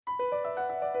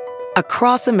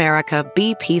Across America,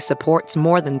 BP supports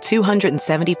more than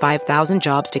 275,000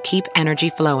 jobs to keep energy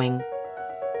flowing.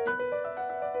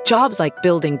 Jobs like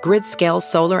building grid-scale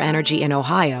solar energy in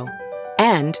Ohio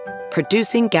and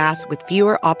producing gas with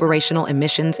fewer operational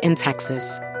emissions in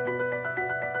Texas.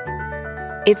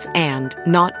 It's and,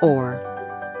 not or.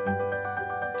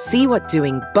 See what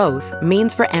doing both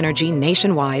means for energy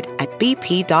nationwide at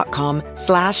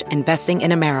bp.com/investing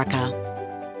in America.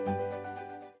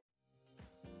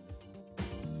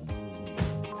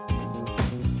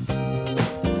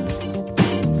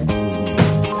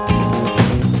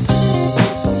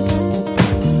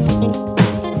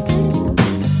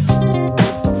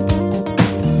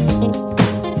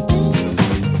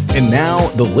 And now,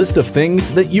 the list of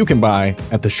things that you can buy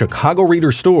at the Chicago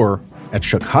Reader store at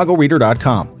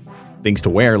chicagoreader.com. Things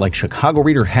to wear like Chicago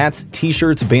Reader hats,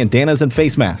 t-shirts, bandanas, and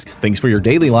face masks. Things for your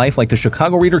daily life like the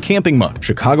Chicago Reader camping mug,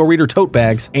 Chicago Reader tote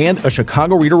bags, and a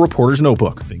Chicago Reader reporter's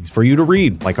notebook. Things for you to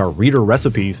read like our reader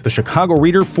recipes, the Chicago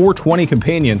Reader 420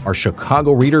 Companion, our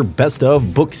Chicago Reader Best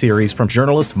of book series from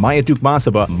journalists Maya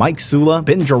Dukmasova, Mike Sula,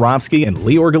 Ben Jarofsky, and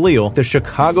Lior Galil, the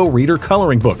Chicago Reader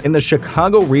coloring book, and the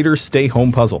Chicago Reader Stay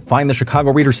Home puzzle. Find the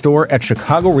Chicago Reader store at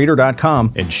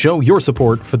chicagoreader.com and show your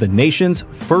support for the nation's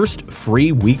first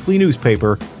free weekly newspaper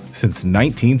since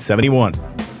 1971.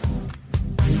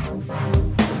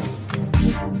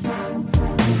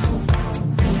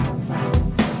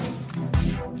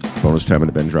 Bonus time on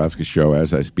the Ben Jarofsky Show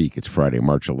as I speak. It's Friday,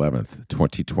 March 11th,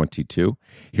 2022.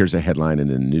 Here's a headline in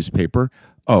the newspaper.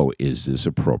 Oh, is this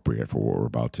appropriate for what we're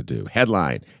about to do?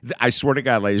 Headline. I swear to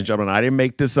God, ladies and gentlemen, I didn't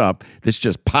make this up. This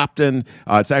just popped in.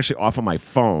 It's actually off of my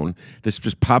phone. This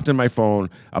just popped in my phone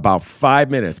about 5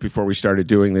 minutes before we started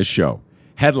doing this show.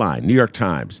 Headline, New York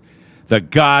Times, The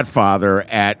Godfather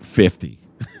at 50.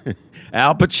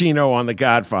 Al Pacino on The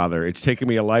Godfather. It's taken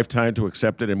me a lifetime to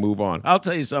accept it and move on. I'll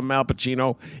tell you something, Al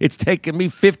Pacino. It's taken me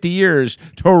 50 years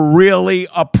to really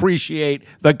appreciate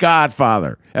The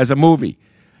Godfather as a movie.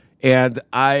 And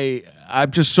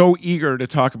I'm just so eager to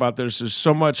talk about this. There's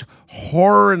so much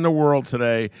horror in the world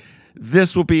today.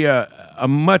 This will be a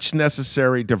much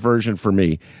necessary diversion for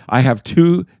me. I have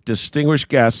two distinguished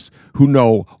guests who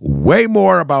know way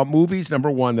more about movies,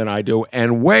 number one, than I do,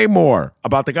 and way more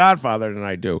about The Godfather than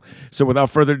I do. So without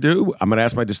further ado, I'm going to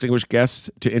ask my distinguished guests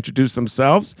to introduce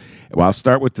themselves. Well, I'll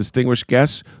start with distinguished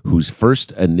guests whose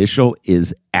first initial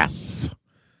is S.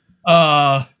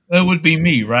 That would be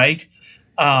me, right?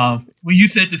 When you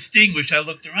said distinguished, I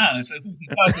looked around and said, who's he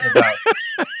talking about?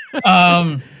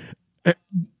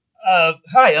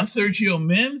 Hi, I'm Sergio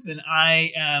Mims, and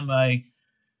I am a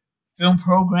film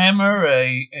programmer,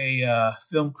 a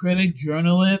film critic,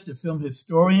 journalist, a film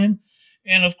historian,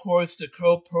 and of course the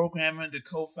co-programmer and the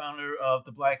co-founder of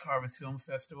the Black Harvest Film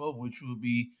Festival, which will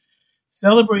be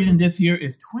celebrating this year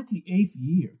its 28th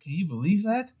year. Can you believe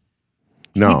that?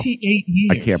 No, 28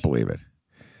 years. I can't believe it.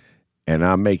 And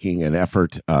I'm making an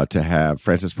effort to have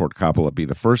Francis Ford Coppola be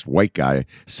the first white guy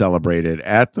celebrated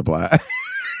at the Black.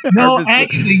 No,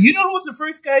 actually, you know who was the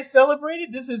first guy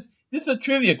celebrated? This is a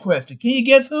trivia question. Can you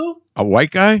guess who? A white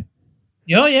guy?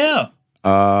 Oh, yeah.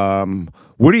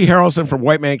 Woody Harrelson from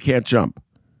White Man Can't Jump.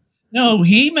 No,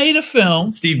 he made a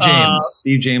film. Steve James.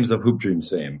 Steve James of Hoop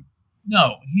Dreams fame.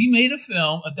 No, he made a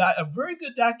film, a very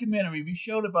good documentary we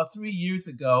showed about 3 years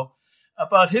ago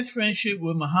about his friendship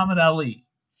with Muhammad Ali.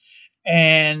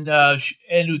 And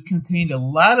it contained a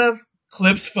lot of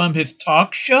clips from his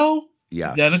talk show. Yeah.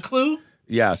 Is that a clue?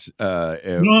 Yes. You know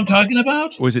what I'm talking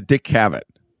about? Was it Dick Cavett?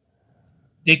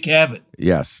 Dick Cavett.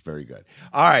 Yes, very good.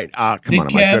 All right, come Dick on.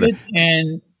 Cavett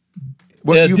and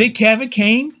Dick Cavett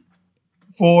came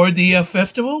for the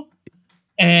festival,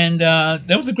 and that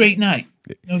was a great night.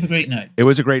 It was a great night. It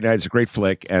was a great night. It's a great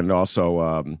flick, and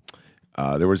also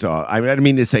there was I didn't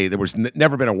mean to say there was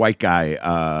never been a white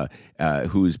guy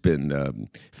who's been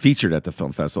featured at the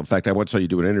film festival. In fact, I once saw you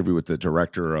do an interview with the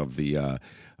director of the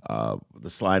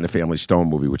Sly and the Family Stone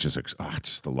movie, which is I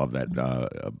just love that.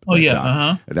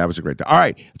 That was a great. All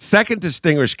right, second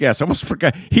distinguished guest. I almost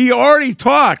forgot. He already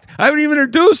talked. I haven't even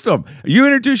introduced him. You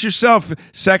introduce yourself.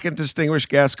 Second distinguished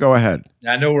guest. Go ahead.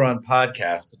 I know we're on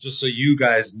podcast, but just so you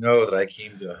guys know that I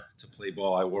came to play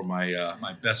ball, I wore my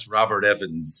my best Robert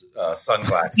Evans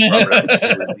sunglasses. Robert Evans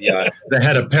was the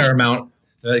head of Paramount,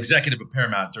 the executive of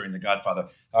Paramount during The Godfather.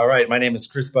 All right, my name is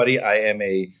Chris Buddy. I am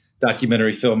a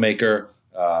documentary filmmaker.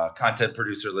 Content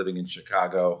producer living in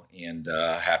Chicago, and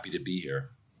happy to be here.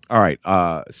 All right.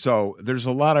 So there's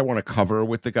a lot I want to cover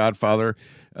with The Godfather.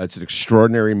 It's an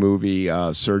extraordinary movie.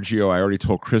 Sergio, I already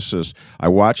told Chris this. I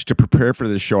watched to prepare for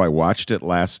this show. I watched it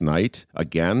last night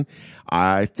again.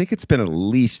 I think it's been at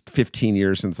least 15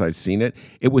 years since I've seen it.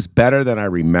 It was better than I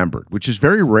remembered, which is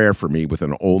very rare for me with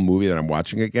an old movie that I'm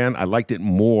watching again. I liked it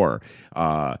more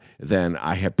than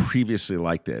I had previously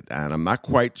liked it. And I'm not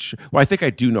quite sure. Well, I think I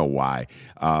do know why.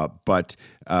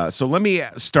 So let me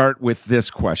start with this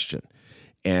question.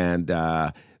 And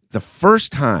the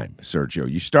first time, Sergio,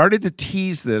 you started to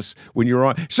tease this when you were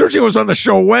on. Sergio was on the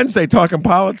show Wednesday talking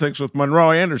politics with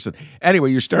Monroe Anderson.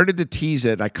 Anyway, you started to tease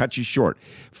it, and I cut you short.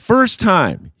 First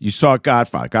time you saw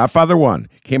Godfather, Godfather 1,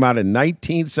 came out in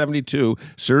 1972.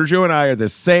 Sergio and I are the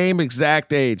same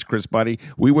exact age, Chris, buddy.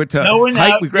 We went to no, we're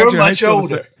not. We graduated we're much high school.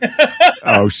 older.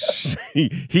 Oh,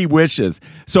 he wishes.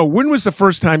 So when was the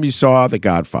first time you saw The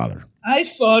Godfather? I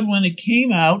saw it when it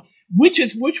came out, which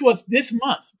was this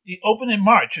month. It opened in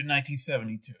March of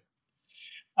 1972.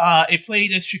 It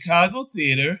played at Chicago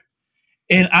Theater,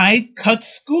 and I cut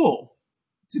school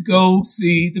to go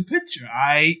see the picture.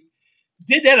 I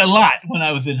did that a lot when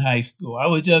I was in high school. I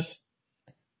would just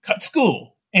cut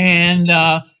school. And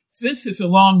since it's a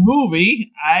long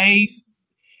movie, I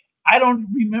don't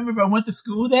remember if I went to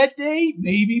school that day,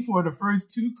 maybe for the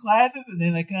first 2 classes, and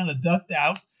then I kind of ducked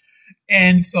out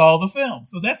and saw the film.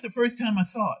 So that's the first time I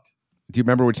saw it. Do you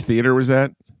remember which theater was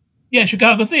that? Yeah,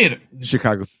 Chicago Theater.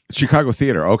 Chicago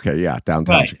Theater. Okay, yeah,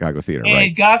 downtown Right. Chicago Theater. And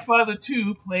right. Godfather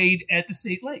 2 played at the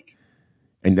State Lake.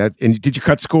 And did you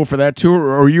cut school for that too,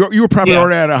 or you were probably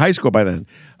already out of high school by then?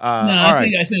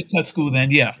 I think cut school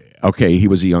then. Yeah. Okay, he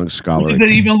was a young scholar. It's an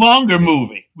even longer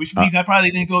movie, which means I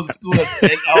probably didn't go to school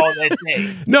all that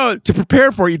day. No, to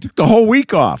prepare for it, you took the whole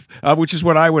week off, which is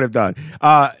what I would have done.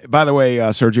 By the way,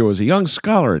 Sergio was a young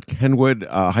scholar at Kenwood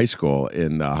High School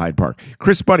in Hyde Park.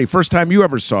 Chris, buddy, first time you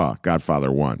ever saw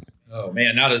Godfather 1? Oh,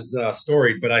 man, not as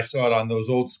storied, but I saw it on those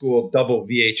old school double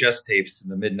VHS tapes in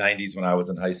the mid-'90s when I was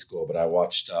in high school. But I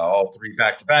watched all 3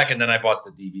 back-to-back, and then I bought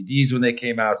the DVDs when they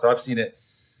came out. So I've seen it,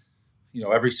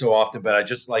 every so often. But I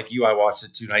just like you, I watched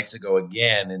it 2 nights ago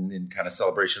again in kind of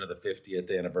celebration of the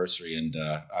 50th anniversary, and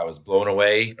I was blown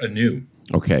away anew.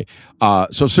 Okay.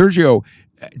 So, Sergio,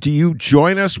 do you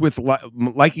join us with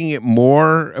liking it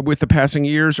more with the passing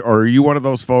years, or are you one of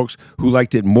those folks who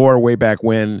liked it more way back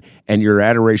when and your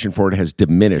adoration for it has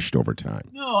diminished over time?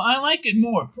 No, I like it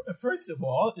more. First of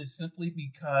all, it's simply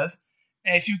because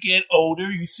as you get older,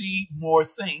 you see more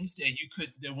things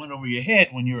that went over your head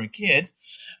when you were a kid.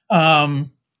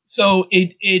 So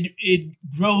it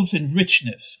grows in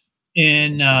richness,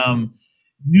 in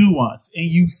nuance, and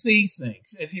you see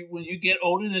things. When you get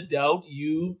older and adult,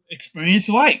 you experience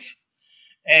life.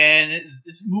 And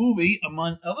this movie,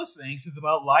 among other things, is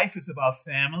about life. It's about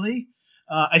family.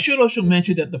 I should also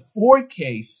mention that the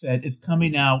 4K set is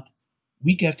coming out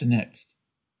week after next.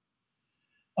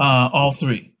 All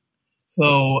 3.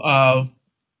 So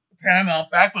Paramount,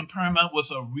 back when Paramount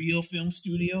was a real film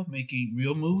studio making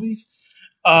real movies,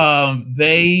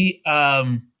 they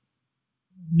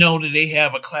know that they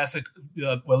have a classic,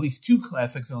 at least 2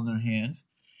 classics on their hands.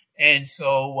 And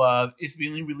so it's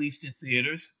being released in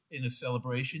theaters in a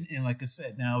celebration. And like I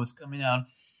said, now it's coming out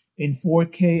in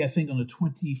 4K, I think on the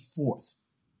 24th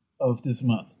of this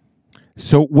month.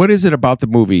 So what is it about the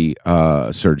movie,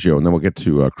 Sergio, and then we'll get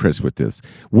to Chris with this.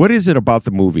 What is it about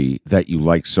the movie that you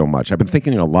like so much? I've been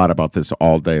thinking a lot about this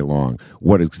all day long,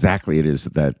 what exactly it is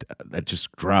that just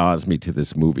draws me to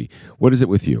this movie. What is it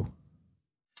with you?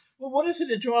 Well, what is it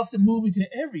that draws the movie to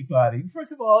everybody?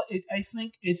 First of all, I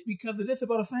think it's because it is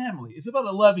about a family. It's about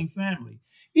a loving family.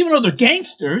 Even though they're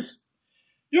gangsters,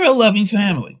 they're a loving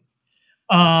family.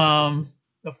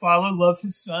 The father loves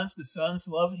his sons, the sons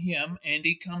love him, and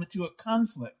they come into a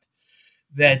conflict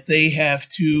that they have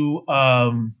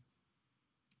to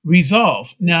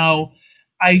resolve. Now,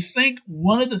 I think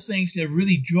one of the things that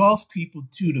really draws people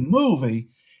to the movie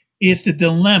is the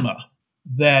dilemma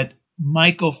that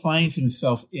Michael finds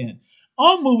himself in.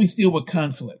 All movies deal with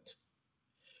conflict,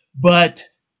 but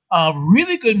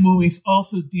really good movies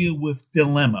also deal with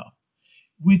dilemma,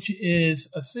 which is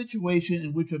a situation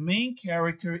in which a main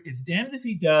character is damned if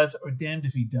he does or damned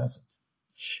if he doesn't.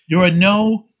 There are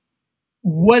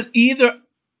either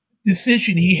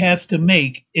decision he has to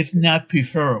make is not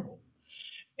preferable.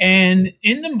 And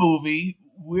in the movie,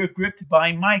 we're gripped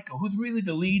by Michael, who's really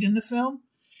the lead in the film.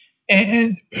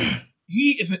 And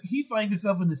he finds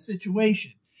himself in this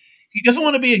situation. He doesn't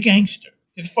want to be a gangster.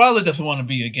 His father doesn't want to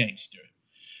be a gangster.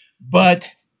 But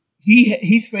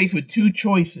he's faced with 2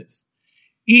 choices.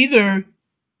 Either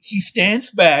he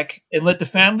stands back and let the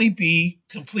family be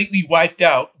completely wiped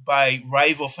out by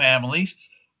rival families,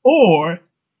 or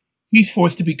he's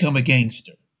forced to become a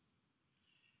gangster.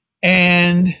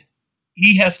 And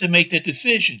he has to make that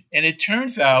decision. And it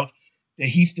turns out that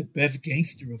he's the best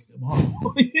gangster of them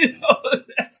all.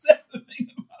 That's the thing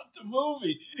about the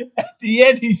movie. At the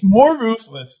end, he's more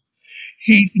ruthless.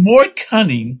 He's more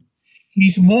cunning.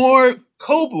 He's more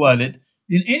cold-blooded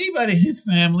than anybody in his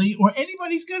family or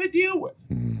anybody's got to deal with.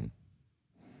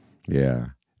 Yeah.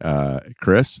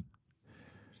 Chris?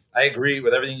 I agree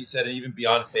with everything you said, and even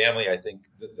beyond family, I think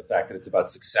the fact that it's about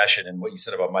succession and what you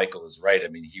said about Michael is right. I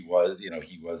mean, he was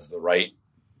the right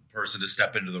person to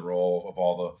step into the role of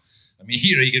all the. I mean,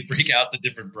 you could break out the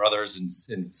different brothers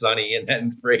and Sonny and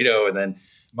then Fredo and then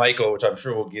Michael, which I'm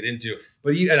sure we'll get into.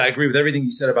 But and I agree with everything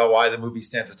you said about why the movie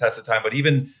stands the test of time. But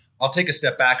even I'll take a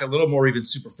step back a little more, even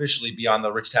superficially beyond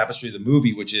the rich tapestry of the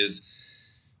movie, which is.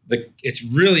 It's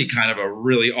really kind of a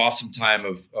really awesome time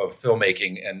of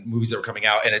filmmaking and movies that were coming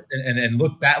out, and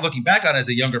looking back on it as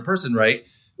a younger person, right,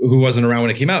 who wasn't around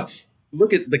when it came out.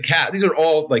 Look at the cast; these are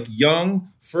all like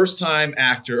young, first-time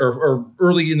actor or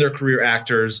early in their career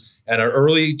actors, and an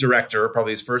early director,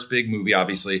 probably his first big movie,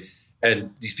 obviously.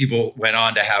 And these people went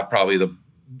on to have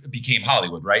became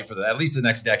Hollywood, right, for at least the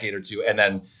next decade or two, and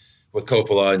then with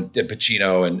Coppola and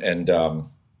Pacino and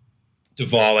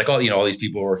Duvall, like all these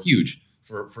people were huge.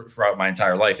 Throughout my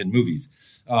entire life in movies.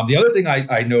 The other thing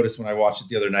I noticed when I watched it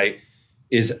the other night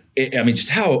is, just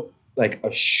how like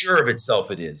assured of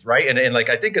itself it is, right? And like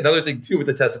I think another thing too with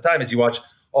the test of time is you watch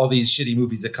all these shitty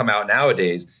movies that come out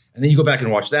nowadays, and then you go back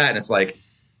and watch that, and it's like,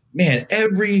 man,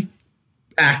 every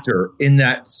actor in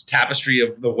that tapestry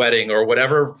of the wedding or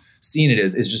whatever scene it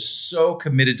is just so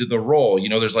committed to the role.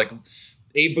 There's like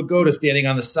Abe Vigoda standing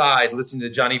on the side listening to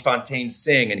Johnny Fontaine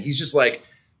sing, and he's just like.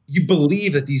 You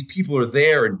believe that these people are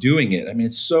there and doing it. I mean,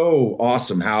 it's so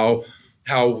awesome how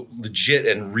legit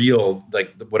and real,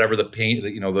 like whatever the paint,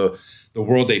 the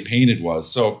world they painted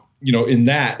was. So, in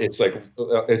that, it's like,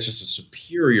 it's just a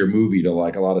superior movie to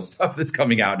like a lot of stuff that's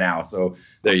coming out now. So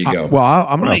there you go. Well,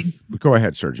 I'm going to go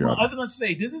ahead, Sergio. Well, I was going to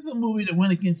say, this is a movie that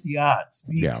went against the odds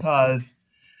because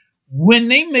when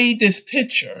they made this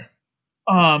picture,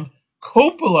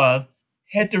 Coppola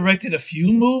had directed a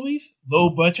few movies,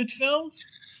 low budget films.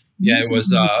 Yeah, it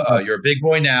was You're a Big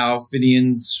Boy Now,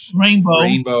 Finian's Rainbow,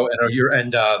 and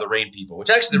the Rain People,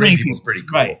 which actually the Rain People is pretty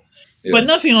cool. Right. Yeah. But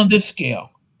nothing on this scale.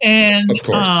 And of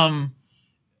course.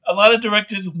 A lot of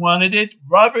directors wanted it.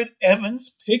 Robert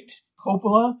Evans picked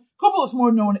Coppola. Coppola's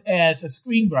more known as a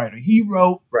screenwriter. He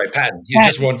wrote... Right, Patton. He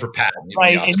just won for Patton.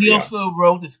 Right, and he also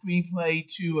wrote the screenplay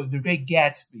to The Great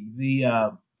Gatsby,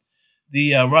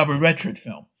 the Robert Redford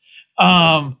film.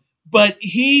 But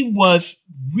he was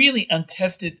really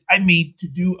untested, to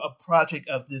do a project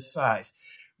of this size.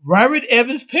 Robert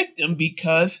Evans picked him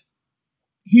because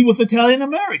he was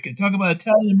Italian-American. Talk about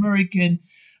Italian-American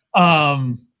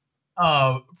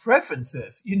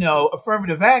preferences,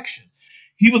 affirmative action.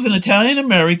 He was an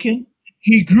Italian-American.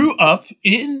 He grew up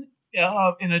in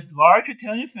a large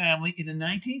Italian family in the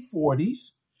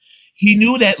 1940s. He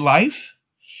knew that life.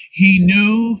 He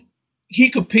knew he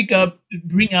could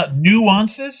bring out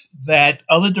nuances that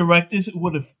other directors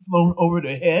would have flown over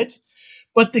their heads.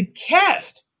 But the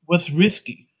cast was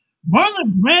risky.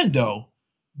 Marlon Brando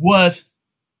was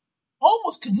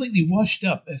almost completely washed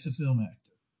up as a film actor.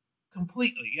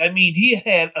 Completely. He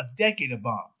had a decade of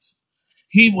bombs.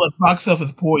 He was box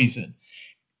office poison.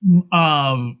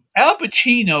 Al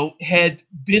Pacino had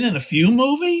been in a few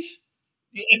movies.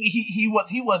 He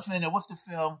was in what's the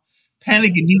film?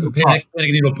 Panic at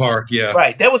Needle Park, yeah.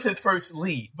 Right, that was his first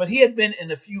lead. But he had been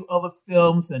in a few other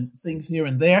films and things here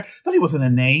and there, but he wasn't a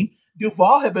name.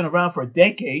 Duvall had been around for a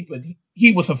decade, but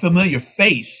he was a familiar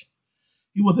face.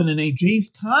 He wasn't a name. James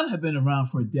Caan had been around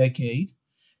for a decade,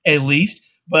 at least,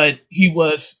 but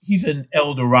he's in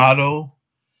El Dorado.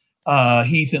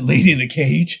 He's in Lady in the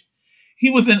Cage.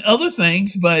 He was in other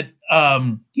things, but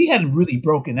he hadn't really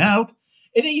broken out.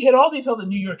 And then you had all these other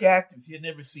New York actors he had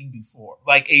never seen before,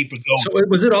 like Abe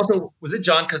Vigoda. So was it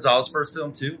John Cazale's first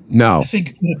film too? No, I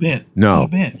think it could have been. No,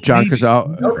 John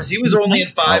Cazale. No, because he was only in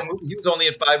five. He was only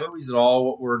in 5 movies that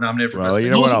all were nominated for Best Picture.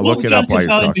 You know what? I'll look it up while you're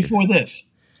talking. Before this,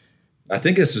 I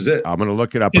think this was it. I'm going to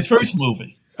look it up. His first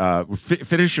movie.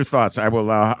 Finish your thoughts. I will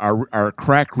allow our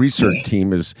crack research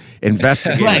team is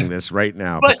investigating this right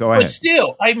now. But go ahead. But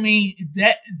still,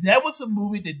 that was a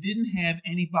movie that didn't have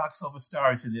any box office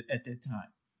stars in it at that time.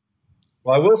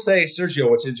 Well, I will say, Sergio,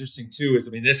 what's interesting too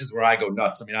is, this is where I go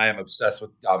nuts. I am obsessed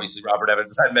with obviously Robert Evans,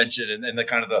 as I mentioned, and the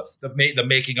kind of the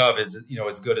making of is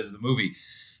as good as the movie.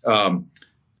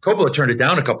 Coppola turned it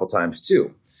down a couple times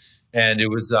too. And it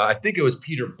was, I think it was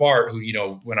Peter Bart who,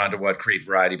 went on to create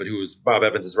Variety, but who was Bob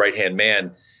Evans' right-hand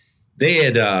man. they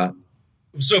had.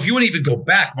 So if you want to even go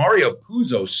back, Mario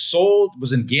Puzo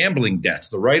was in gambling debts.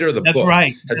 The writer of the book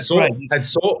had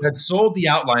sold the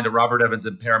outline to Robert Evans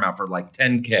and Paramount for like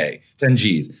 10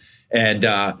 G's, and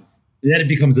then it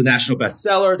becomes a national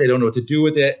bestseller. They don't know what to do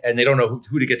with it, and they don't know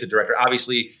who to get to direct.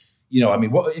 Obviously,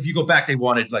 if you go back, they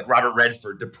wanted like Robert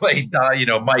Redford to play,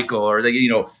 Michael, or they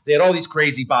had all these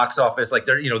crazy box office, like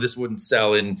this wouldn't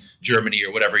sell in Germany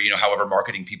or whatever, however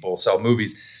marketing people sell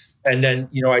movies. And then,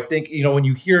 I think, when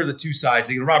you hear the two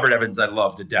sides, Robert Evans, I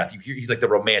love to death. You hear he's like the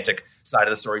romantic side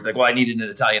of the story. He's like, well, I needed an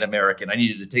Italian American. I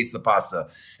needed to taste the pasta.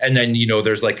 And then,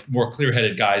 there's like more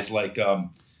clear-headed guys like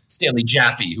Stanley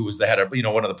Jaffe, who was the head of,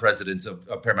 one of the presidents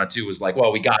of Paramount 2, was like,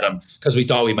 well, we got him because we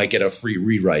thought we might get a free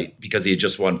rewrite because he had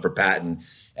just won for Patton.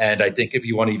 And I think if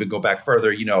you want to even go back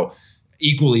further,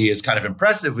 equally as kind of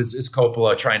impressive is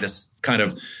Coppola trying to kind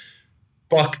of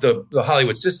buck the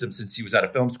Hollywood system since he was out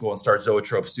of film school and start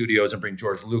Zoetrope Studios and bring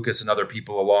George Lucas and other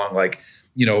people along, like,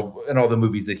 in all the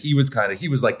movies that he was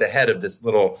like the head of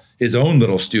his own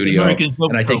little studio.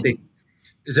 And I think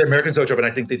is it American Zoetrope? And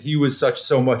I think that he was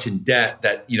so much in debt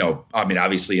that,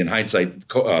 obviously in hindsight,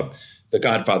 The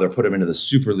Godfather put him into the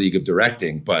super league of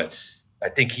directing, but I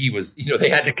think he was, they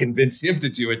had to convince him to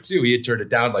do it too. He had turned it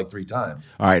down like 3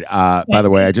 times. All right. By the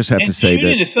way, I just have to say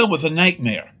shooting that the film was a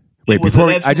nightmare. Wait,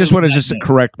 I just want to just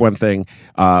correct one thing.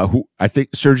 I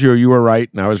think, Sergio, you were right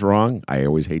and I was wrong. I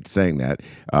always hate saying that.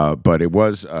 But it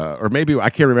was, or maybe, I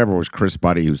can't remember, it was Chris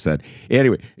Buddy who said,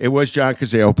 anyway, it was John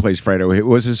Cazale who plays Fredo. It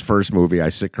was his first movie.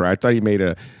 I thought he made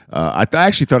I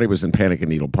actually thought he was in Panic in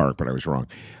Needle Park, but I was wrong.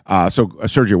 So,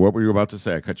 Sergio, what were you about to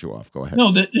say? I cut you off. Go ahead.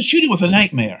 No, the shooting was a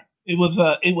nightmare. It was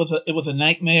a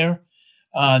nightmare.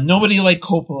 Nobody liked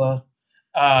Coppola.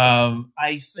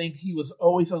 I think he was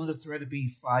always under the threat of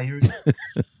being fired.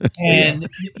 And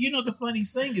the funny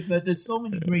thing is that there's so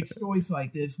many great stories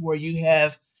like this where you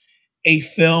have a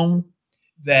film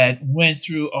that went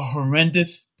through a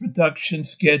horrendous production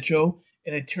schedule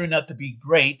and it turned out to be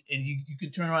great, and you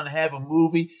can turn around and have a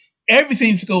movie.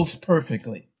 Everything goes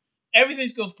perfectly.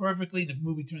 The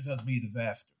movie turns out to be a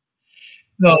disaster.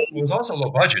 So, it was also low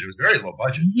budget. It was very low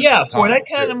budget. Yeah, for that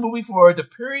kind of movie, for the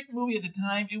period movie at the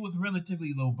time, it was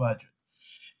relatively low budget.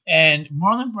 And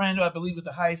Marlon Brando, I believe, was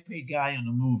the highest paid guy in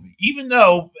the movie, even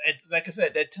though, like I said,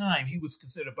 at that time, he was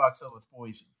considered box office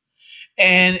poison.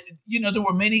 And, there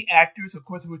were many actors, of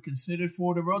course, who were considered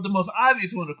for the role. The most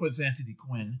obvious one, of course, is Anthony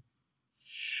Quinn.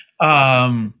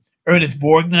 Ernest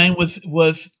Borgnine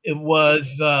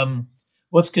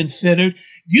was considered.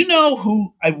 You know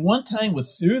who at one time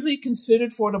was seriously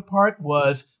considered for the part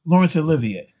was Laurence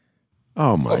Olivier.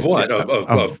 Oh my! Of what?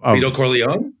 Of Vito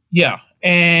Corleone? Yeah,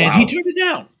 and he turned it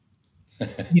down.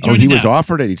 He was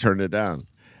offered it. He turned it down.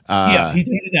 He turned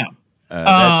it down.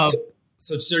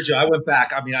 So Sergio, I went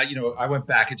back. I went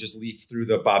back and just leafed through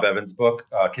the Bob Evans book,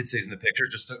 Kid Stays in the Picture,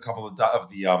 just a couple of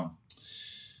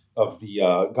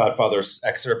the Godfather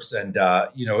excerpts, and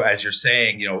as you're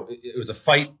saying, it was a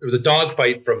fight. It was a dog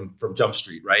fight from Jump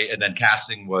Street, right? And then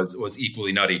casting was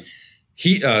equally nutty.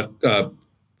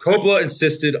 Coppola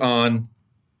insisted on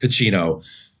Pacino.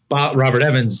 Robert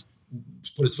Evans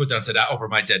put his foot down and said, "Over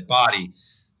my dead body."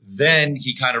 Then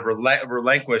he kind of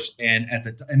relinquished, and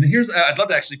here's I'd love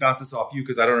to actually bounce this off you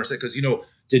because I don't understand, because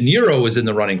De Niro was in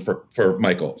the running for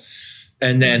Michael.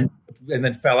 And then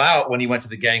fell out when he went to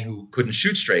the gang who couldn't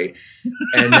shoot straight.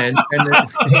 And then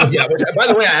yeah. Which, by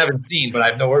the way, I haven't seen, but I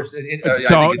have no words.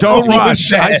 Don't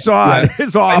rush. I saw it.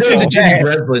 It's awful. It's a Jimmy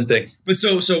Breslin thing. But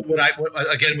so what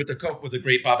again with the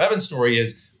great Bob Evans story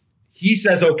is he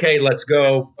says, "Okay, let's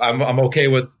go. I'm okay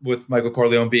with Michael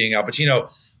Corleone being Al Pacino."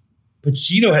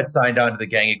 Pacino had signed on to the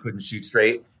gang he couldn't shoot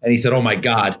straight, and he said, "Oh my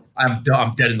God, I'm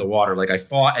dead in the water. Like I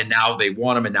fought, and now they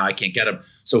want him, and now I can't get him."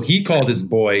 So he called his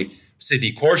boy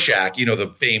Sidney Korshak,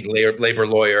 the famed labor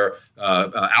lawyer,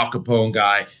 Al Capone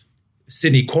guy.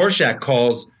 Sidney Korshak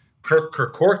calls Kirk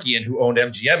Kerkorian, who owned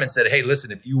MGM, and said, "Hey,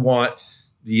 listen, if you want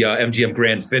the MGM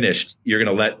Grand finished, you're going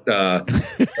to let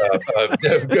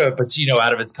Pacino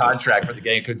out of his contract for the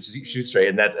gang couldn't shoot straight."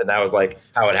 And that was like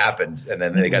how it happened. And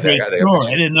then they got that guy.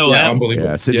 I didn't know that. Unbelievable.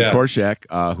 Yeah, Sidney Korshak,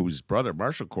 whose brother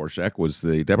Marshall Korshak was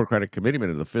the Democratic committeeman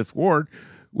of the 5th Ward,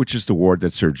 which is the ward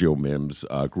that Sergio Mims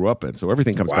grew up in. So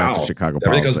everything comes back to Chicago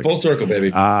Everything politics. goes full circle, baby.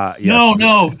 Yes.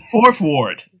 No, 4th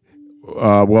Ward.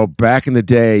 Well, back in the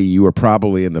day, you were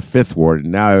probably in the 5th Ward,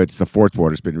 and now it's the 4th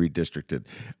Ward. It's been redistricted.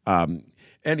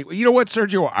 Anyway, you know what,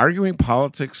 Sergio? Arguing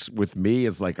politics with me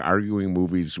is like arguing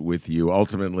movies with you.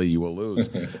 Ultimately, you will lose.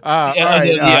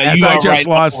 I just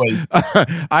lost.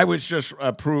 I was just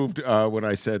proved when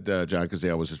I said John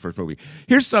Cazale was his first movie.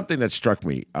 Here's something that struck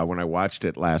me when I watched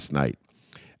it last night.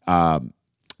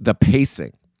 The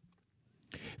pacing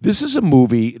This is a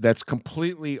movie that's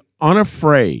completely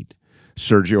unafraid,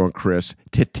 Sergio and Chris,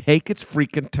 to take its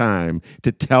freaking time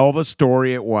to tell the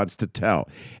story it wants to tell.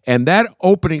 And that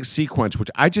opening sequence,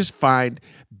 which I just find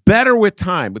better with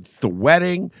time, it's the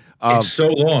wedding. It's so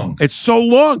long. It's so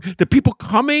long. The people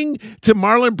coming to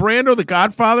Marlon Brando, the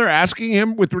Godfather, asking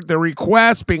him with their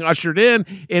requests, being ushered in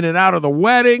and out of the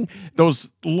wedding,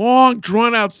 those long,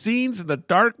 drawn-out scenes in the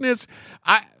darkness.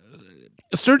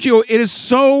 Sergio, it is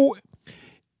so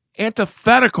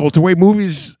antithetical to the way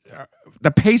movies, the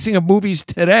pacing of movies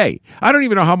today. I don't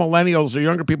even know how millennials or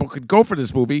younger people could go for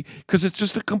this movie because it's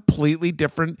just a completely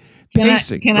different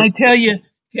pacing. Can I tell you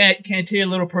a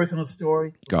little personal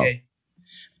story? Go. Okay.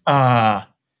 I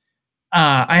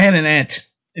had an aunt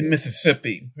in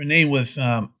Mississippi. Her name was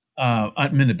Aunt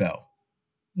Minabelle.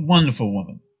 Wonderful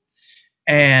woman.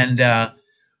 And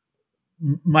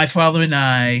my father and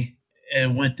I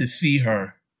went to see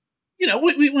her. You know,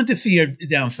 we went to see her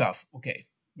down south, okay,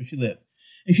 where she lived.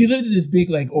 And she lived in this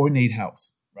big, like, ornate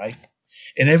house, right?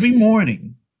 And every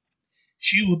morning,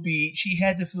 she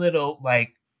had this little,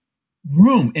 like,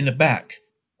 room in the back,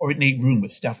 ornate room with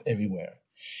stuff everywhere.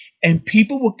 And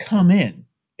people would come in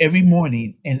every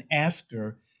morning and ask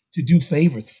her to do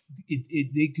favors.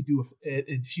 She could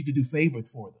do favors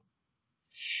for them.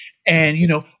 And, you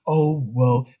know, oh,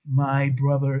 well, my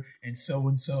brother and so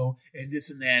and this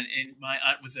and that. And my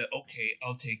aunt would say, okay,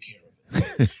 I'll take care of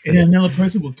it. And then another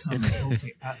person would come in,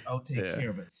 okay, I'll take care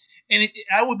of it. And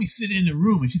I would be sitting in the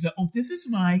room and she said, oh, this is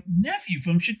my nephew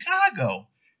from Chicago.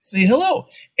 Say hello.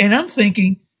 And I'm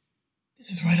thinking, this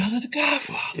is right out of The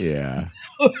Godfather.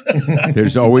 Yeah.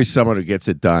 There's always someone who gets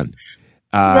it done.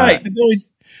 Right.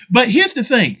 But here's the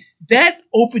thing. That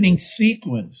opening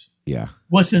sequence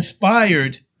was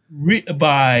inspired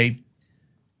by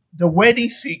the wedding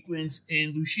sequence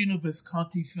in Luciano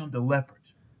Visconti's film The Leopard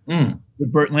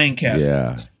with Burt Lancaster.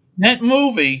 Yeah. That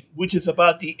movie, which is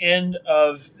about the end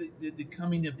of the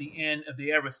coming of the end of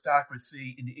the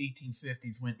aristocracy in the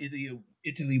 1850s when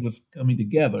Italy was coming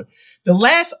together. The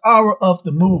last hour of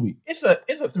the movie, it's a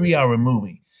 3-hour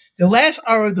movie. The last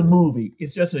hour of the movie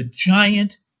is just a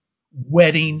giant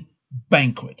wedding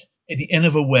banquet at the end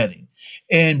of a wedding.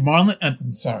 And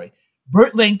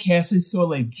Burt Lancaster sort of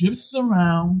like drifts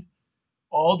around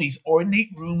all these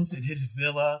ornate rooms in his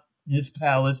villa, his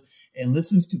palace, and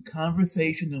listens to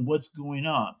conversation and what's going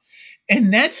on.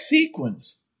 And that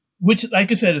sequence, which, like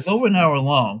I said, is over an hour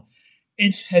long,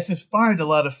 has inspired a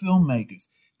lot of filmmakers.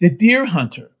 The Deer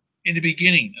Hunter, in the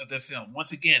beginning of the film,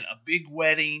 once again, a big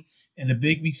wedding and a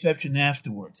big reception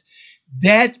afterwards.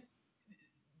 That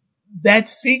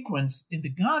sequence in The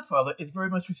Godfather is very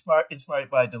much inspired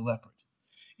by The Leopard.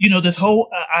 You know, this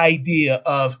whole idea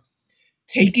of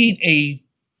taking a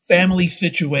family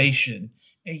situation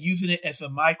and using it as a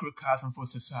microcosm for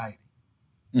society.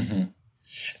 Mm-hmm.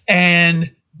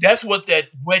 And that's what that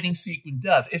wedding sequence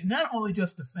does. It's not only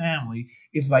just the family,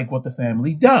 it's like what the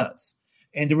family does.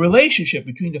 And the relationship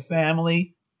between the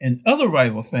family and other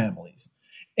rival families.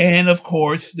 And of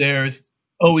course, there's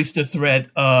always the threat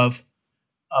of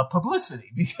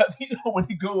publicity, because, you know, when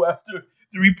you go after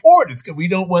the reporters, because we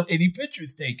don't want any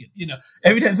pictures taken. You know,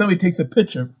 every time somebody takes a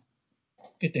picture,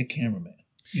 get that cameraman,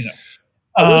 you know.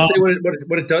 I will say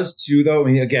what it does too, though. I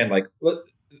mean, again, like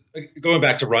going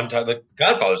back to runtime, like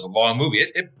Godfather's a long movie.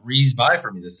 It breezed by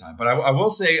for me this time. But I will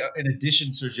say, in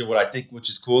addition, Sergio, what I think, which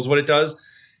is cool, is what it does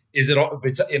is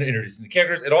it's introducing the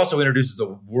characters. It also introduces the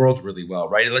world really well,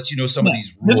 right? It lets you know some of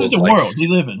these rules. This is the world we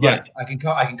live in, right? I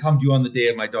can come to you on the day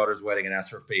of my daughter's wedding and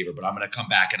ask for a favor, but I'm going to come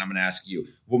back and I'm going to ask you.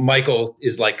 Well, Michael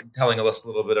is like telling us a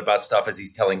little bit about stuff as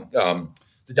he's telling the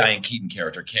Diane Keaton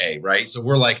character, Kay, right? So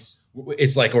we're like,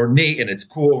 it's like ornate and it's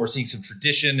cool. We're seeing some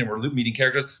tradition and we're meeting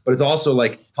characters, but it's also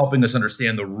like helping us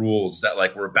understand the rules that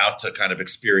like we're about to kind of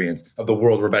experience of the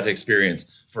world we're about to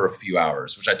experience for a few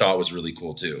hours, which I thought was really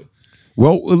cool too.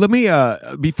 Well, let me,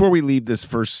 before we leave this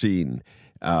first scene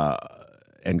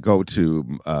and go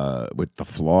to with the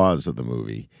flaws of the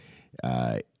movie.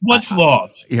 What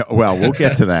flaws? Yeah, well, we'll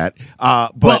get to that.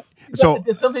 So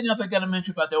there's something else I got to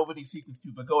mention about the opening sequence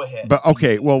too, but go ahead. But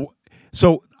okay, well,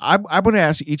 so I'm going to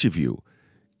ask each of you,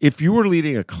 if you were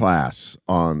leading a class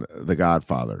on The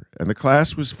Godfather and the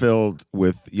class was filled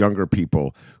with younger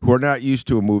people who are not used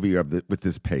to a movie with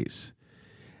this pace,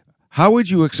 how would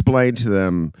you explain to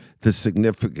them the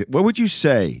significant? What would you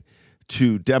say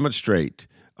to demonstrate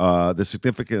the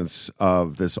significance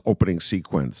of this opening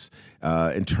sequence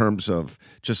in terms of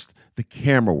just the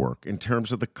camera work, in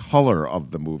terms of the color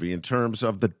of the movie, in terms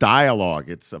of the dialogue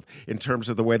itself, in terms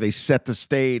of the way they set the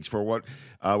stage for what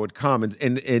would come. And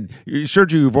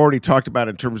Sergio, you've already talked about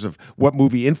in terms of what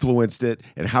movie influenced it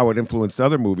and how it influenced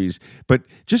other movies, but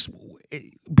just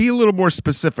be a little more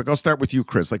specific. I'll start with you,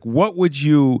 Chris. Like, what would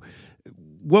your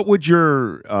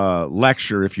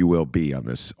lecture, if you will, be on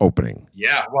this opening?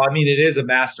 Yeah, well, I mean, it is a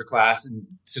masterclass in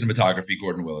cinematography,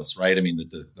 Gordon Willis, right? I mean,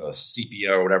 the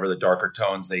sepia or whatever, the darker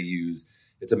tones they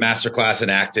use. It's a masterclass in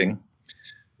acting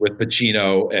with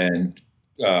Pacino and,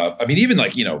 I mean, even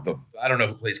like, I don't know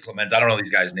who plays Clemens. I don't know these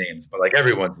guys' names, but like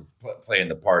everyone's playing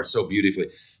the part so beautifully.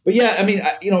 But yeah, I mean,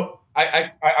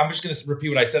 I'm just going to repeat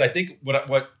what I said. I think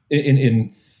what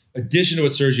in addition to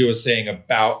what Sergio was saying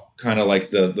about kind of like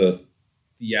the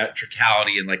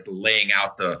theatricality and like the laying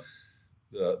out the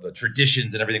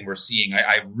traditions and everything we're seeing,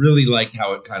 I really liked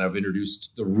how it kind of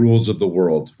introduced the rules of the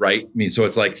world, right? I mean, so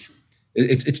it's like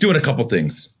it's doing a couple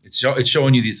things. It's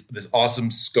showing you this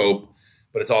awesome scope,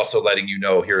 but it's also letting you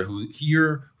know who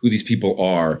these people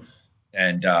are,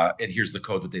 and here's the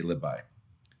code that they live by.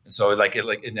 And so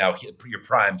and now you're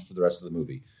primed for the rest of the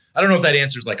movie. I don't know if that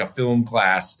answers like a film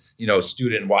class,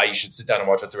 student why you should sit down and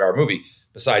watch a 3-hour movie,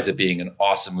 besides it being an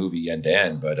awesome movie end to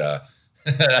end. But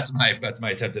that's my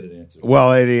attempt at an answer.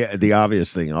 Well, the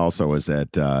obvious thing also is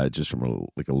that just from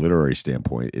a literary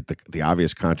standpoint, the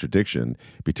obvious contradiction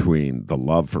between the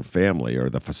love for family or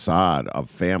the facade of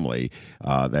family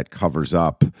that covers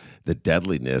up the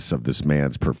deadliness of this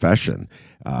man's profession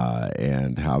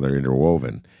and how they're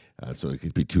interwoven. So it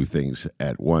could be two things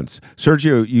at once.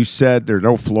 Sergio, you said there are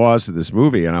no flaws to this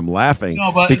movie, and I'm laughing.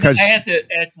 No, but because I have to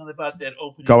add something about that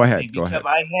opening. Go ahead. Because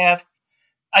I have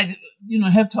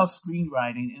taught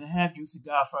screenwriting, and I have used The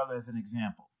Godfather as an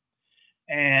example.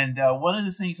 And one of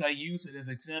the things I use it as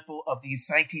an example of the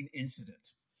inciting incident.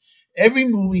 Every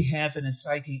movie has an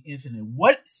inciting incident.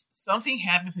 Something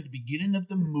happens at the beginning of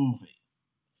the movie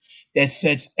that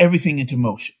sets everything into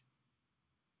motion.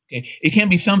 Okay, it can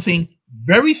be something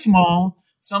very small,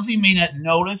 something you may not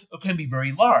notice, or can be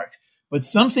very large. But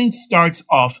something starts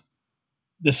off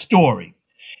the story.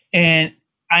 And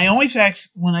I always ask,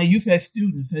 when I use that to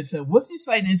students, I said, what's the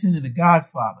inciting incident of The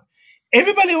Godfather?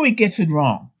 Everybody always gets it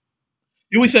wrong.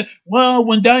 They always say, well,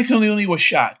 when Don Corleone was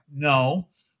shot. No.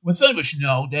 When somebody was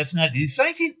no, that's not. The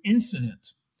inciting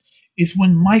incident is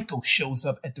when Michael shows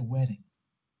up at the wedding.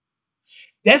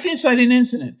 That's the inciting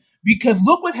incident. Because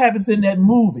look what happens in that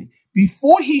movie.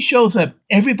 Before he shows up,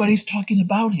 everybody's talking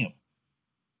about him.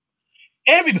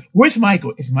 Everybody. Where's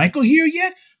Michael? Is Michael here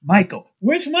yet? Michael.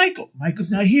 Where's Michael? Michael's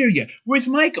not here yet. Where's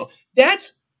Michael?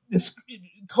 That's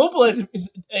Coppola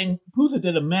and Puzo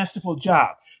did a masterful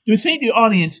job. They're saying to the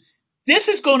audience, this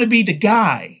is going to be the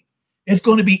guy. It's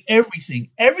going to be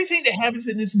everything. Everything that happens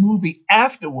in this movie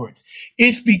afterwards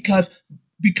is because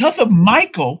of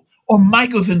Michael or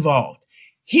Michael's involved.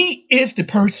 He is the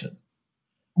person.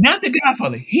 Not the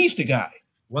Godfather. He's the guy.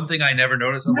 One thing I never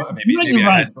noticed.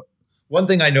 One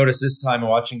thing I noticed this time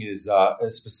watching is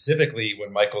specifically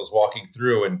when Michael's walking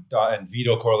through and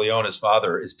Vito Corleone, his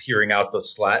father, is peering out the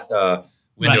slat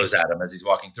windows at him as he's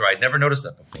walking through. I'd never noticed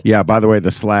that before. Yeah, by the way, the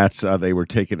slats, they were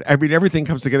taken. I mean, everything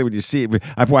comes together when you see it.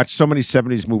 I've watched so many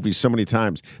 70s movies so many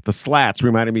times. The slats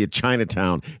reminded me of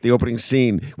Chinatown, the opening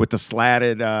scene with the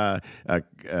slatted, what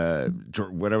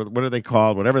are they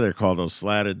called? Whatever they're called, those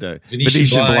slatted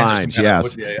Venetian blinds.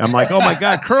 Yes. I'm like, oh my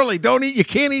God, Curly, you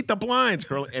can't eat the blinds,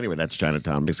 Curly. Anyway, that's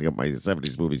Chinatown, mixing up my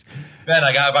 70s movies. Ben,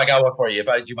 I got one for you.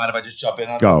 Do you mind if I just jump in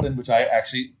on something? Which I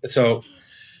actually,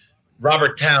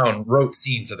 Robert Towne wrote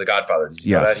scenes of The Godfather. Did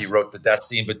you know that? He wrote the death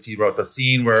scene, but he wrote the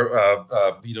scene where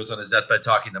Vito's on his deathbed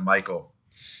talking to Michael.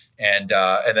 And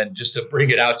then just to bring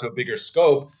it out to a bigger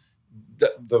scope,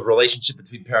 the relationship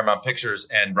between Paramount Pictures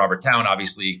and Robert Towne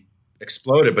obviously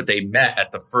exploded, but they met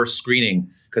at the first screening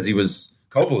because he was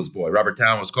Coppola's boy. Robert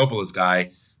Towne was Coppola's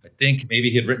guy. I think maybe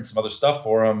he had written some other stuff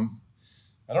for him.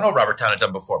 I don't know what Robert Towne had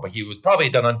done before, but he was probably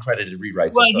done uncredited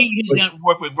rewrites. Well, he didn't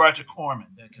work with Roger Corman.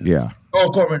 Oh,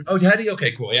 Corman. Oh, had he?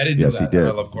 Okay, cool. Yeah, I didn't know that. He did.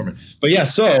 I love Corman. But yeah,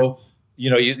 so,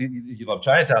 you love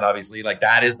Chinatown, obviously. Like,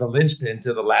 that is the linchpin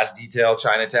to The Last Detail,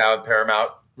 Chinatown,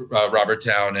 Paramount, Robert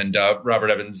Towne, and Robert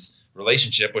Evans'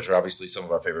 relationship, which are obviously some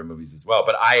of our favorite movies as well.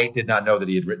 But I did not know that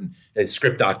he had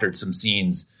script doctored some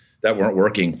scenes that weren't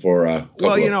working for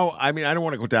Coppola. Well, I mean, I don't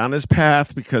want to go down this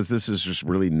path because this is just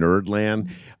really nerd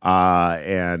land.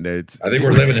 And it's, I think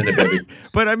we're living in it, baby.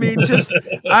 But I mean, just,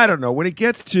 I don't know. When it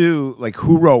gets to like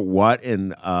who wrote what in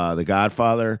The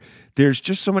Godfather, there's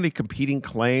just so many competing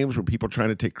claims where people are trying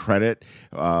to take credit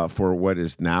for what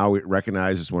is now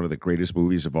recognized as one of the greatest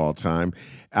movies of all time.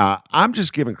 I'm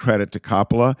just giving credit to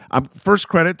Coppola. First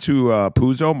credit to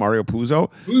Mario Puzo.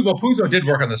 Well, Puzo did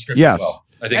work on the script Yes. as well.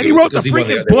 I think And he wrote the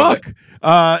freaking book.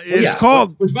 It's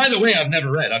called... Which, by the way, I've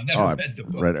never read. I've never read the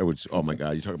book. Oh, my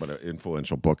God. You talk about an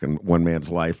influential book in one man's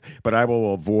life. But I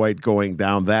will avoid going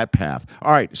down that path.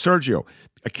 All right, Sergio.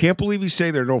 I can't believe you say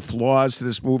there are no flaws to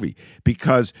this movie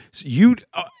because you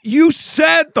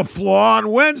said the flaw on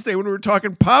Wednesday when we were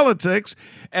talking politics,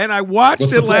 and I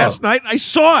watched it last night. And I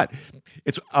saw it.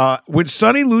 It's when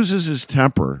Sonny loses his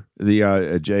temper,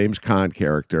 the James Caan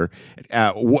character,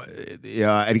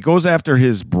 and he goes after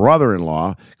his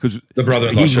brother-in-law because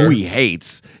who he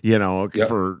hates,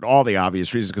 for all the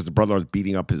obvious reasons, because the brother was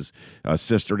beating up his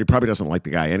sister. And he probably doesn't like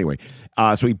the guy anyway.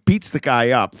 So he beats the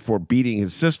guy up for beating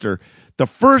his sister. The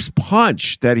first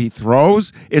punch that he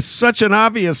throws is such an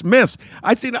obvious miss.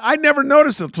 I never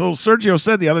noticed it until Sergio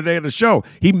said the other day on the show.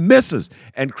 He misses.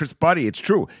 And Chris Buddy, it's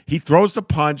true. He throws the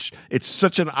punch. It's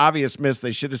such an obvious miss.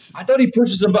 They should have. I thought he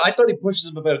pushes him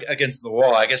against the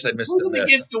wall. I guess I missed the miss.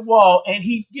 Against the wall, and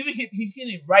he's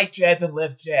getting right jabs and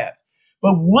left jabs.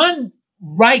 But one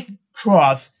right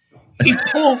cross, he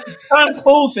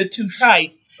pulls it too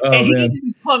tight. Oh, and he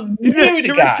didn't come near the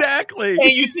guy. Exactly.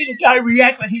 And you see the guy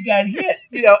react like he got hit.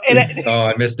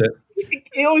 I missed it.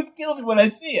 It always kills me when I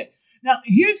see it. Now,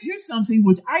 here's something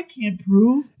which I can't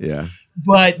prove. Yeah.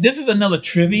 But this is another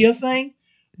trivia thing.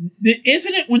 The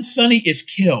incident when Sonny is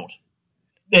killed,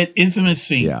 that infamous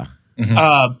scene. Yeah.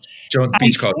 Mm-hmm. Jones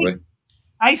Beach Causeway.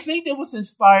 I think it was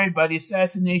inspired by the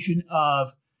assassination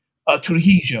of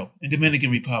Trujillo in Dominican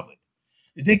Republic.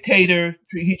 The dictator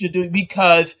Trujillo,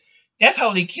 because that's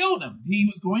how they killed him. He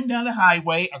was going down the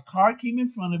highway. A car came in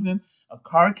front of him. A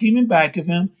car came in back of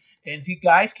him. And the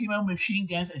guys came out with machine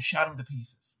guns and shot him to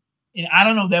pieces. And I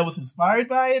don't know if that was inspired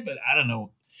by it, but I don't know.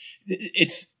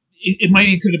 It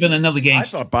maybe could have been another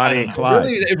gangster. I thought Bonnie and Clyde.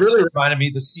 It really reminded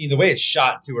me, the scene, the way it's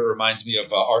shot too, it reminds me of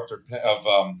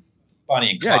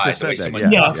Bonnie and Clyde. Yeah, I just said that.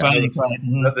 Bonnie and Clyde.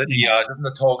 Mm-hmm. Doesn't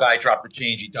the tall guy drop the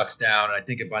change? He ducks down, and I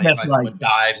think in Bonnie and Clyde, someone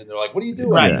dives, and they're like, "What are you doing?"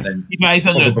 Right. And then, you guys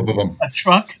under a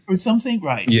truck or something,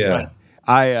 right? Yeah.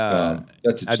 Right.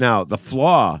 Now the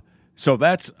flaw. So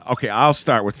that's okay. I'll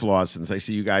start with flaws since I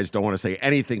see you guys don't want to say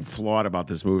anything flawed about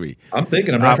this movie. I'm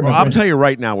thinking. I'll tell you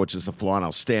right now, which is a flaw, and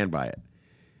I'll stand by it.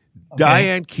 Okay.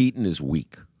 Diane Keaton is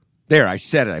weak. There, I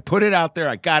said it. I put it out there.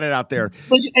 I got it out there.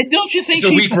 But don't you think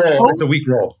it's a weak role? It's a weak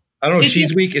role. I don't know if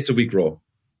she's weak. It's a weak role.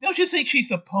 Don't you think she's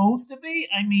supposed to be?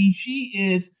 I mean,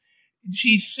 she's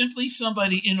simply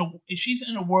somebody she's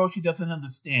in a world she doesn't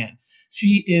understand.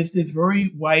 She is this very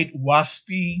white,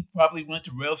 waspy, probably went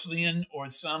to Wesleyan or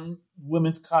some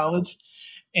women's college.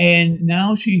 And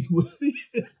now she's with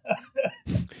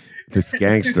this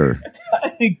gangster.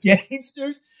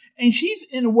 Gangsters. And she's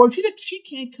in a world, she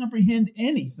can't comprehend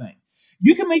anything.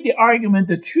 You can make the argument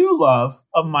the true love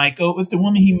of Michael is the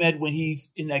woman he met when he's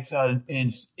in exile in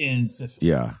Sicily.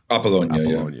 Yeah.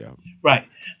 Apollonia. Right.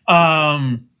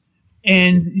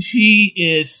 And she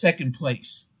is second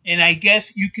place. And I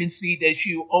guess you can see that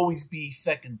she will always be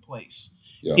second place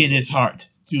in his heart.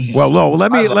 Well, no.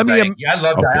 Let me. I love Diane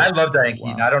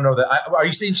Keaton. Wow. I don't know that. Are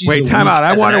you saying she's? Wait, time out.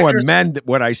 I want to amend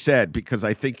what I said because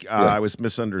I think I was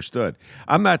misunderstood.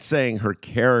 I'm not saying her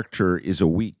character is a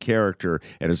weak character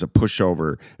and is a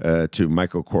pushover to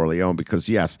Michael Corleone because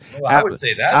yes, I would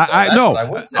say that.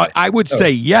 I would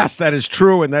say yes, that is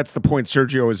true, and that's the point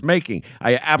Sergio is making.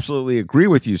 I absolutely agree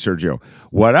with you, Sergio.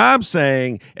 What I'm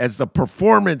saying is the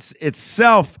performance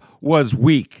itself was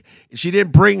weak. She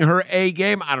didn't bring her A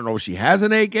game. I don't know if she has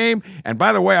an A game. And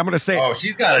by the way, I'm going to say... Oh,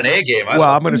 she's got an A game.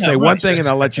 I'm going to say one thing and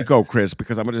I'll let you go, Chris,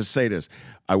 because I'm going to say this.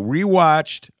 I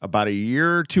rewatched about a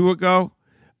year or two ago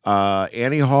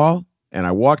Annie Hall, and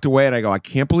I walked away and I go, I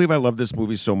can't believe I love this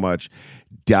movie so much.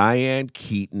 Diane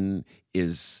Keaton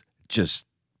is just...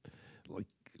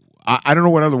 I don't know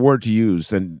what other word to use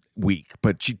than weak,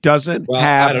 but she doesn't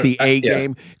have the A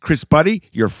game. Chris Buddy,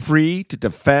 you're free to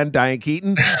defend Diane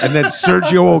Keaton, and then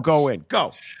Sergio will go in.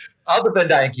 Go. I'll defend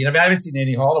Diane Keaton. I mean, I haven't seen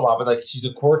Annie Hall in a while, but like she's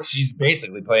a quirk. She's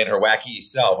basically playing her wacky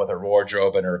self with her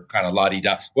wardrobe and her kind of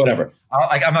la-di-da, whatever.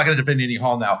 I'm not going to defend Annie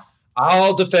Hall now.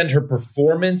 I'll defend her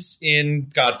performance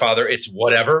in Godfather. It's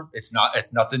whatever. It's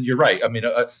nothing. You're right. I mean,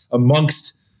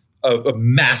 amongst a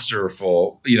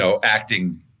masterful,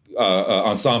 acting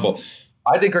ensemble.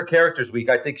 I think her character's weak.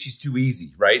 I think she's too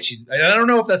easy, right? I don't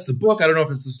know if that's the book. I don't know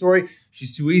if it's the story.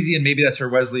 She's too easy, and maybe that's her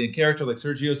Wesleyan character, like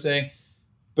Sergio's saying.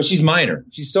 But she's minor.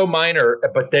 She's so minor,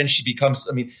 but then she becomes,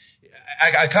 I mean,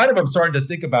 I kind of am starting to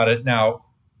think about it now.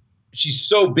 she's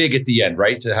so big at the end,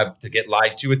 right? To get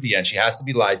lied to at the end. She has to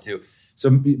be lied to. So,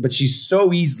 but she's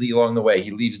so easily along the way. He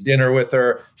leaves dinner with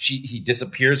her. He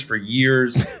disappears for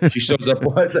years. She shows up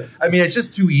once. I mean, it's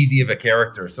just too easy of a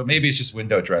character. So maybe it's just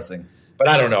window dressing. But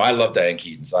I don't know. I love Diane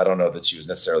Keaton, so I don't know that she was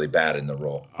necessarily bad in the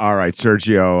role. All right,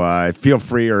 Sergio, feel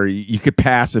free, or you could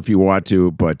pass if you want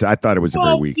to, but I thought it was a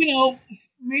great week.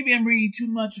 Maybe I'm reading too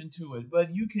much into it,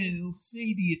 but you can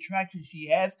see the attraction she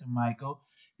has to Michael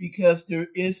because there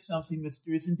is something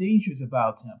mysterious and dangerous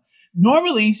about him.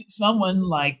 Normally, someone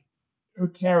like her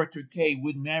character, Kay,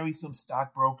 would marry some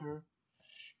stockbroker,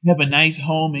 have a nice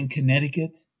home in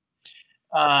Connecticut,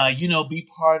 be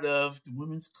part of the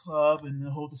women's club and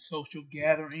the social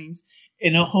gatherings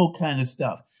and the whole kind of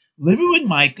stuff. Living with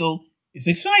Michael is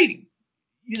exciting,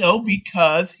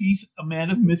 because he's a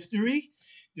man of mystery.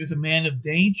 There's a man of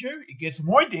danger. It gets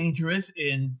more dangerous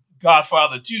in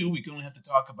Godfather 2. We're going to have to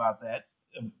talk about that.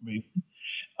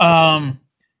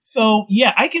 So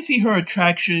yeah, I can see her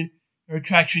attraction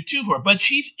to her, but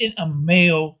she's in a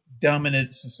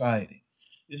male-dominant society.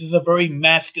 This is a very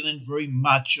masculine, very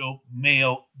macho,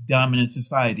 male-dominant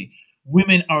society.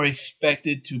 Women are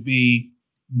expected to be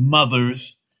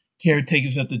mothers,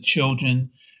 caretakers of the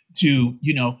children, to,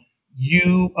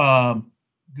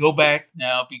 go back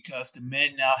now because the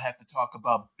men now have to talk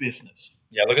about business.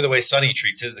 Yeah, look at the way Sonny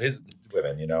treats his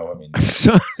women. I mean,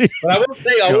 but I will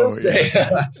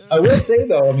say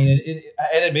though. I mean,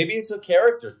 and maybe it's a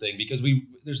character thing because we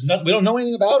don't know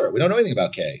anything about her. We don't know anything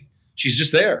about Kay. She's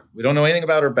just there. We don't know anything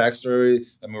about her backstory.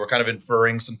 I mean, we're kind of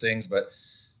inferring some things, but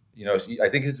I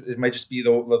think it might just be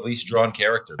the least drawn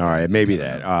character. All right, maybe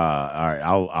that. All right,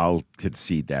 I'll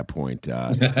concede that point.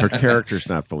 Her character's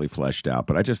not fully fleshed out,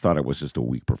 but I just thought it was just a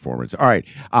weak performance. All right,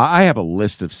 I have a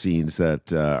list of scenes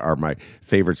that are my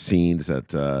favorite scenes.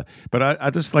 But I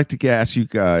just like to ask you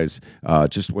guys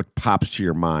just what pops to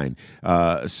your mind.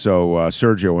 So,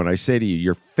 Sergio, when I say to you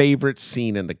your favorite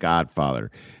scene in The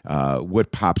Godfather,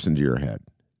 what pops into your head?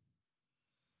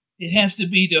 It has to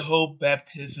be the whole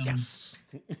baptism. Yes.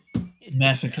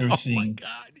 Massacre scene. Oh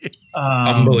my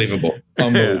God. Unbelievable.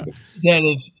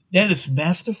 That is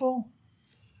masterful.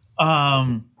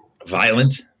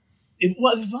 Violent. It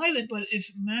was violent, but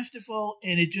it's masterful,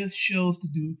 and it just shows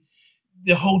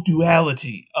the whole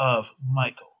duality of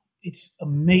Michael. It's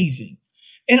amazing,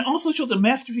 and also shows the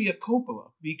mastery of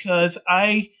Coppola because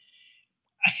I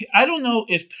don't know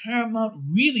if Paramount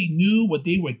really knew what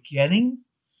they were getting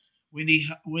when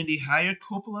they hired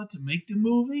Coppola to make the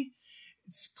movie.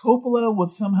 Coppola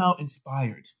was somehow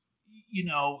inspired.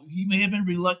 He may have been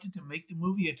reluctant to make the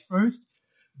movie at first,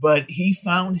 but he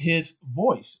found his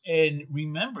voice. And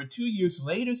remember, 2 years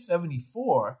later,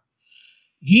 1974,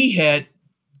 he had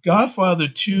Godfather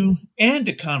 2 and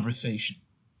The Conversation.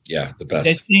 Yeah, the best.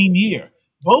 That same year.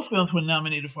 Both films were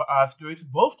nominated for Oscars.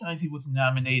 Both times he was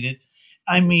nominated.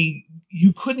 I mean,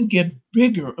 you couldn't get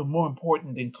bigger or more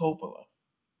important than Coppola.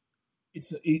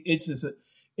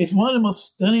 It's one of the most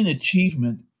stunning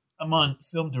achievements among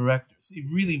film directors. It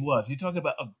really was. You talk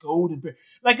about a golden period.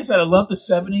 Like I said, I love the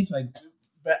 70s.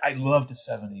 I love the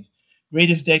 70s.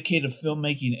 Greatest decade of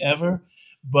filmmaking ever.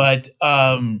 But,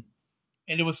 and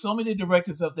there were so many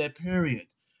directors of that period.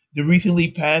 The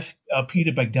recently passed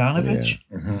Peter Bogdanovich.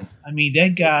 Yeah. Mm-hmm. I mean,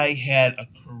 that guy had a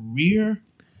career.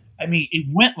 I mean, it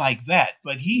went like that,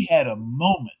 but he had a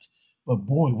moment. But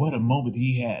boy, what a moment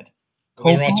he had.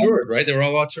 They were auteurs, right? They were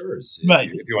all auteurs. Right.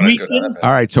 If you want to go down that.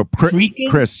 All right, so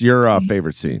Chris, your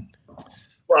favorite scene?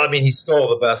 Well, I mean, he stole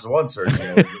the best one,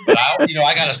 Sergio. But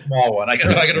I got a small one. I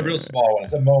got a real small one.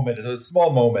 It's a moment. It's a small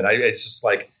moment. It's just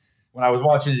like when I was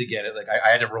watching it again, I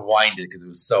had to rewind it because it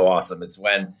was so awesome. It's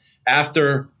when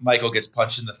after Michael gets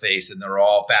punched in the face and they're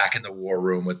all back in the war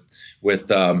room with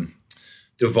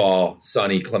Duvall,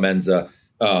 Sonny, Clemenza,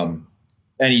 and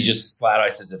he just flat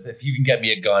out says, "If you can get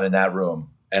me a gun in that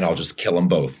room, and I'll just kill them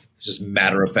both." It's just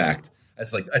matter of fact.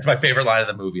 That's my favorite line of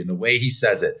the movie. And the way he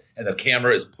says it, and the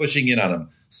camera is pushing in on him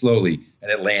slowly,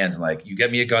 and it lands like, "You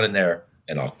get me a gun in there,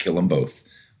 and I'll kill them both."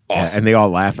 Awesome. Yeah, and they all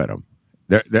laugh at him.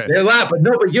 They laugh,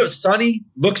 but Sonny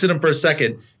looks at him for a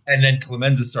second, and then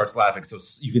Clemenza starts laughing. So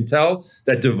you can tell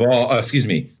that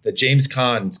that James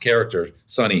Caan's character,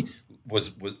 Sonny, was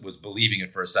believing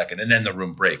it for a second, and then the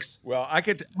room breaks. Well,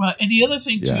 and the other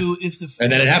thing too is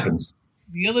and then it happens.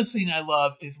 The other thing I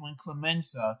love is when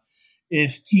Clemenza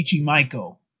is teaching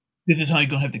Michael, this is how you're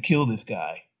going to have to kill this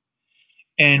guy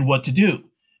and what to do.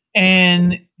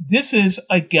 And this is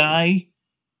a guy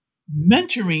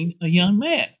mentoring a young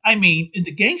man. I mean, in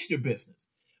the gangster business.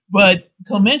 But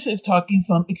Clemenza is talking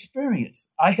from experience.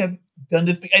 I have done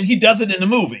this, and he does it in the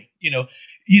movie.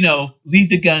 Leave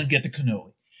the gun, get the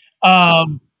cannoli.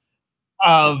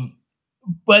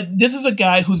 but this is a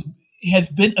guy has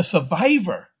been a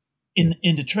survivor in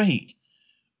the trade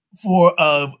for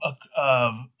a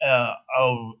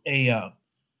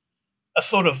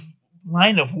sort of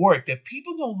line of work that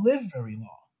people don't live very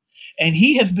long, and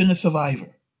he has been a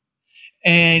survivor,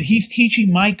 and he's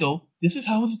teaching Michael, this is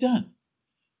how it's done.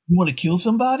 You want to kill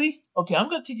somebody? Okay, I'm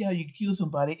going to teach you how you kill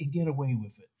somebody and get away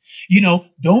with it.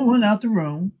 Don't run out the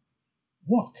room.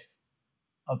 Walk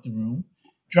out the room.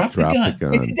 Drop the gun.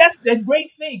 That's that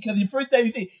great thing, because the first time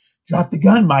you say, drop the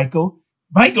gun, Michael.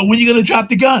 Michael, when are you going to drop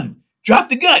the gun? Drop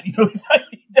the gun.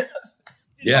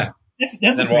 Yeah.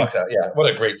 And then walks out. Yeah.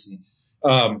 What a great scene.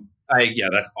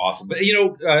 That's awesome. But,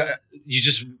 you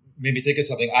just made me think of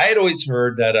something. I had always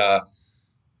heard that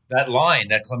that line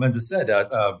that Clemenza said,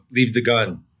 leave the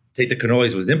gun, take the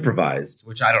cannolis, was improvised,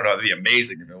 which I don't know. It'd be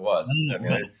amazing if it was.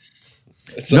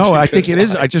 I think it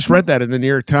is. I just read that in the New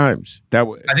York Times. I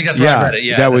think that's where I read it.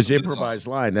 Yeah, that was improvised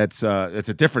line. That's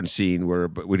a different scene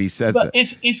when he says that.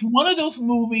 It's one of those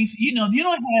movies. You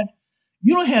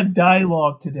don't have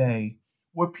dialogue today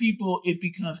where it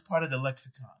becomes part of the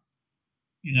lexicon.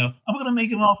 I'm going to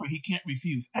make an offer he can't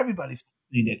refuse. Everybody's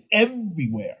saying that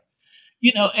everywhere.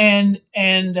 And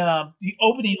the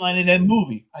opening line of that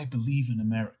movie, I believe in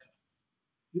America.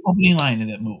 The opening line of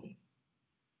that movie.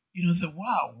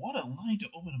 Wow, what a line to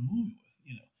open a movie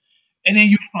with, And then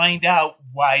you find out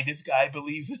why this guy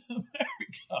believes in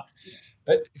America.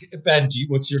 Ben,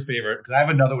 what's your favorite? Because I have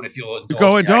another one if you'll indulge.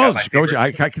 Go indulge.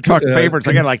 I can talk favorites.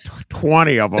 I got like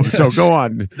 20 of them, so go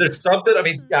on. There's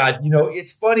something, God,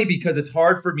 it's funny because it's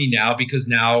hard for me now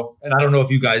and I don't know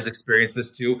if you guys experience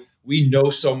this too, we know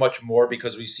so much more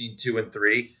because we've seen 2 and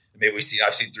 3. Maybe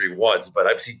I've seen 3 once, but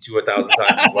I've seen 2 1,000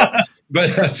 times as well.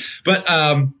 But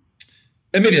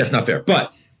and maybe that's not fair,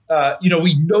 but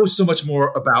we know so much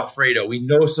more about Fredo. We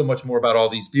know so much more about all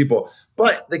these people,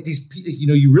 but like these,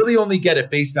 you really only get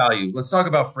at face value. Let's talk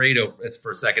about Fredo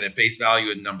for a second at face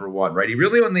value in number 1, right? He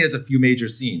really only has a few major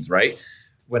scenes, right?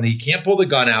 When he can't pull the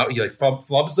gun out, he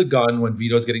flubs the gun when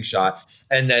Vito's getting shot.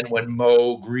 And then when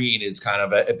Mo Green is kind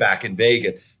of back in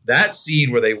Vegas, that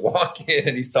scene where they walk in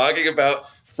and he's talking about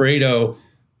Fredo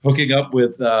hooking up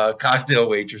with cocktail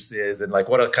waitresses and like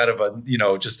what a kind of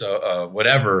a, just a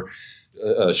whatever,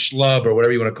 a schlub or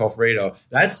whatever you want to call Fredo.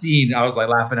 That scene, I was like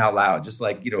laughing out loud. Just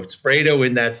like, it's Fredo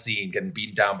in that scene getting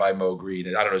beaten down by Mo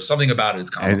Green. I don't know, something about it is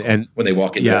comical and when they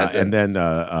walk in. Yeah, and then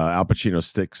Al Pacino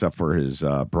sticks up for his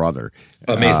brother.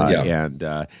 Amazing, yeah.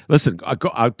 And listen,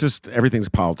 everything's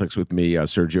politics with me,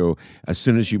 Sergio. As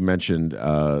soon as you mentioned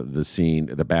the scene,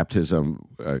 the baptism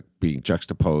being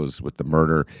juxtaposed with the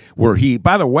murder, where he,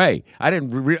 by the way,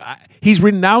 he's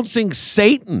renouncing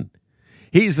Satan.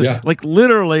 He's like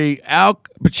literally Al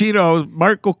Pacino,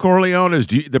 Marco Corleone.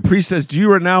 The priest says, "Do you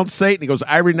renounce Satan?" He goes,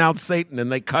 "I renounce Satan." And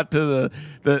they cut to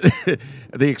the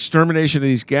the extermination of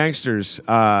these gangsters.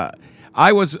 I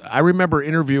remember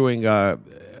interviewing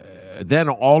then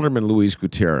Alderman Luis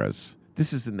Gutierrez.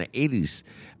 This is in the 80s,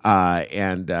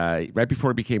 and right before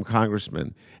he became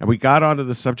congressman. And we got onto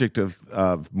the subject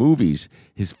of movies.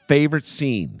 His favorite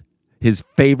scene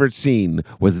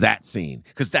was that scene,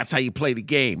 because that's how you play the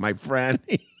game, my friend.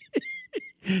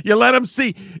 You let them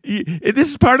see. This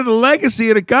is part of the legacy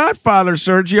of the Godfather,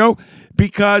 Sergio,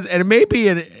 because it may be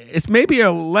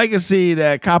a legacy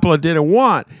that Coppola didn't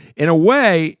want. In a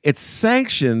way, it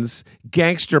sanctions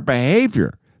gangster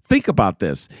behavior. Think about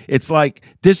this. It's like,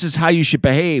 this is how you should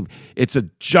behave. It's a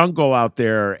jungle out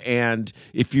there, and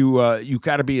if you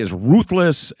got to be as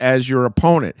ruthless as your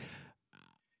opponent.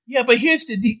 Yeah, but here's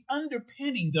the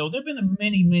underpinning, though. There have been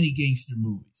many, many gangster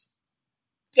movies.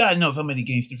 God knows how many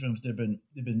gangster films there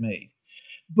have been made.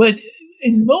 But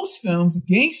in most films,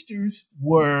 gangsters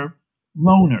were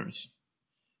loners.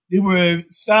 They were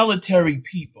solitary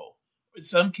people. In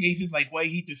some cases, like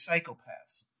white-heater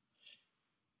psychopaths.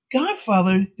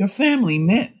 Godfather, they're family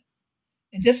men.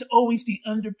 And that's always the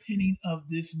underpinning of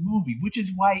this movie, which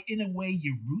is why, in a way,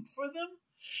 you root for them.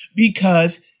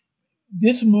 Because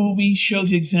this movie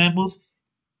shows you examples.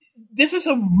 This is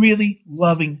a really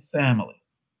loving family.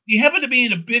 They happen to be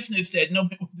in a business that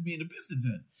nobody wants to be in a business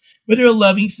in, but they're a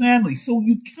loving family. So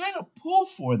you kind of pull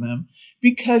for them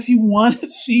because you want to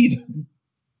see them.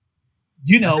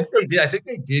 I think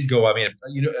they did go. I mean,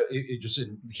 just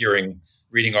in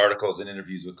reading articles and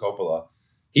interviews with Coppola,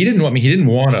 he didn't want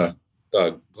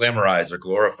to glamorize or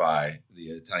glorify the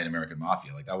Italian American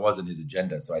mafia. Like, that wasn't his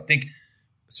agenda. So I think,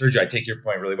 Sergio, I take your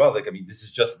point really well. Like, I mean, this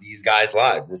is just these guys'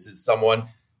 lives. This is someone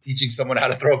teaching someone how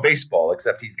to throw a baseball,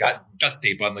 except he's got duct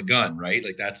tape on the gun, right?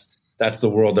 Like, that's the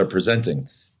world they're presenting.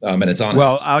 and it's honest.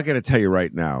 Well, I got to tell you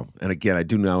right now, and again, I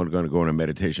do now going to go into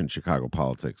meditation in Chicago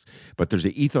politics, but there's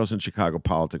an ethos in Chicago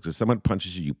politics. If someone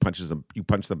punches you, you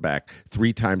punch them back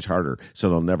 3 times harder, so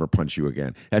they'll never punch you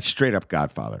again. That's straight up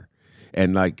Godfather,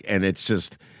 and it's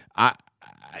just,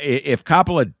 if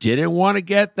Coppola didn't want to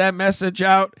get that message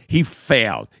out, he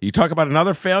failed. You talk about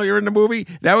another failure in the movie,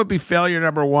 that would be failure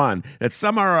number 1. That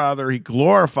somehow or other he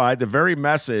glorified the very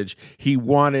message he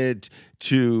wanted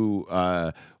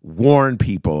to warn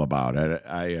people about it.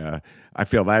 I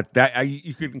feel that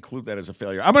you could include that as a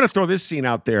failure. I'm going to throw this scene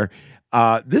out there.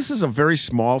 This is a very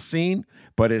small scene,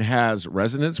 but it has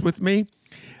resonance with me.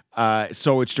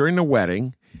 So it's during the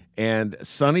wedding, and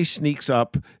Sonny sneaks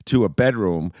up to a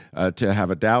bedroom to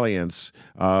have a dalliance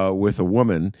with a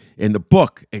woman. In the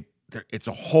book, it's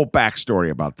a whole backstory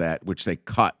about that, which they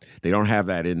cut. They don't have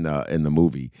that in the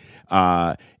movie.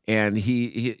 And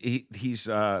he's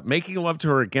making love to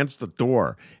her against the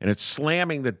door, and it's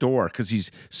slamming the door because he's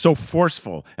so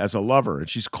forceful as a lover, and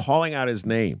she's calling out his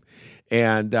name.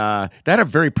 And that had a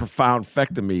very profound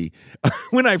effect on me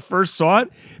when I first saw it,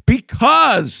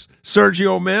 because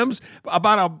Sergio Mims,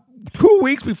 about 2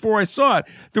 weeks before I saw it,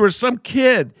 there was some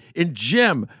kid in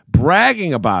gym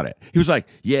bragging about it. He was like,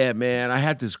 "Yeah, man, I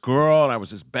had this girl and I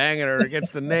was just banging her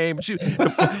against the name. She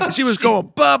was going,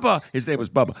 Bubba." His name was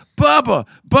Bubba.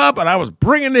 Bubba, and I was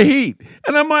bringing the heat.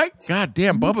 And I'm like, God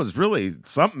damn, Bubba's really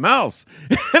something else.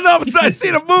 And all of a sudden I see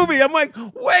the movie. I'm like,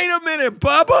 wait a minute,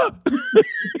 Bubba.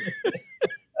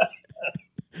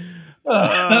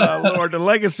 Lord, the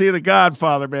legacy of the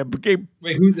Godfather, man.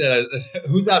 Wait, who's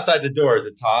outside the door? Is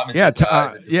it Tom? Is Yeah, it,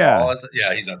 is it yeah.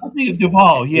 Yeah, he's outside. I think it's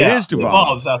Duvall. Yeah, It is Duvall.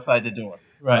 Duvall is outside the door.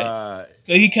 Right.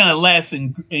 He kind of laughs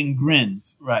and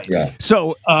grins. Right. Yeah.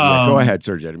 So go ahead,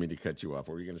 Sergio. I didn't mean to cut you off.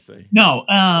 What were you going to say? No.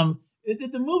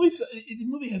 The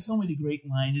movie has so many great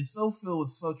lines. It's so filled with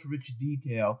such rich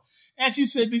detail. As you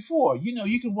said before,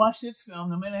 you can watch this film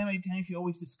no matter how many times, you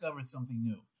always discover something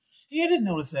new. I didn't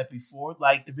notice that before,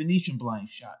 like the Venetian blind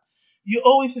shot. You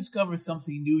always discover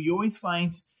something new. You always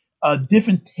find a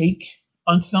different take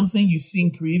on something you've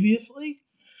seen previously.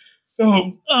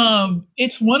 So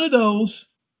it's one of those,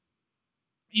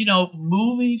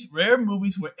 rare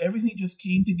movies where everything just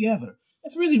came together.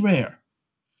 That's really rare.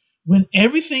 When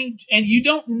everything, and you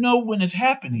don't know when it's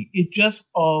happening, it just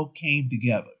all came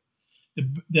together.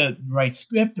 The right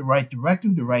script, the right director,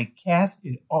 the right cast,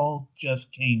 it all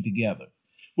just came together.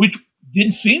 Which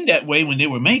didn't seem that way when they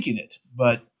were making it,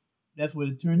 but that's what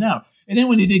it turned out. And then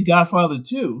when they did Godfather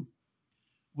 2,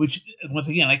 which, once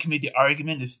again, I can make the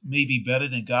argument is maybe better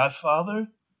than Godfather,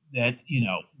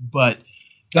 but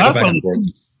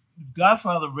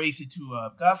Godfather raised it to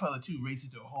Godfather 2 raised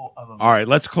it to a whole other level. All right,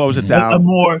 let's close it down.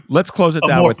 Let's close it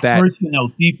down with that. Personal,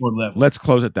 deeper level. Let's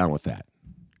close it down with that.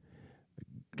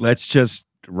 Let's just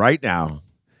right now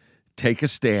take a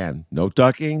stand. No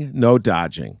ducking, no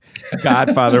dodging.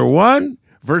 Godfather 1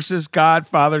 versus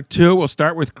Godfather 2. We'll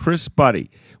start with Chris Buddy.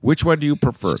 Which one do you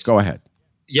prefer? Go ahead.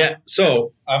 Yeah,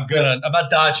 so I'm not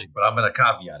dodging, but I'm gonna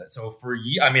caveat it. So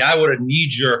I would have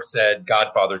knee-jerk said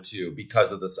Godfather 2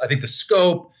 because of this. I think the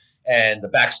scope and the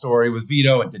backstory with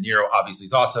Vito and De Niro obviously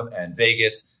is awesome, and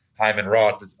Vegas, Hyman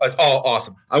Roth, it's all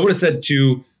awesome. I would have said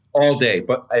 2 all day,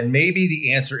 and maybe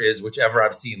the answer is whichever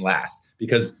I've seen last.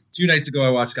 Because 2 nights ago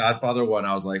I watched Godfather 1.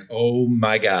 I was like, oh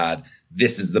my God,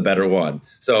 this is the better one.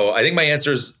 So I think my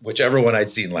answer is whichever one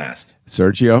I'd seen last.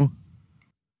 Sergio?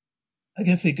 I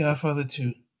gotta say Godfather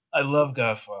 2. I love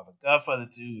Godfather. Godfather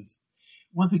 2 is,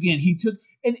 once again,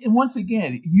 and once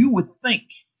again, you would think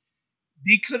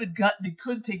they could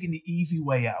have taken the easy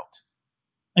way out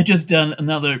and just done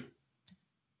another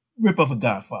rip of a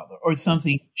Godfather or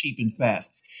something cheap and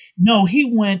fast. No,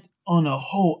 he went on a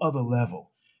whole other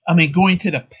level. I mean, going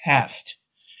to the past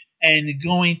and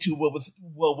going to what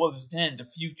was then the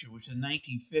future, which is the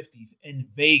 1950s in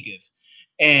Vegas,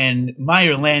 and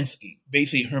Meyer Lansky,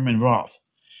 basically Herman Roth.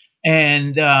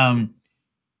 And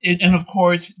of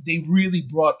course, they really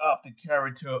brought up the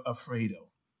character of Fredo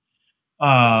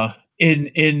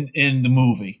in the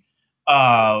movie.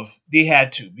 They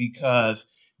had to, because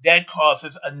that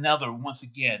causes another, once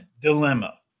again,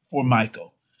 dilemma for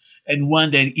Michael, and one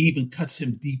that even cuts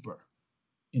him deeper.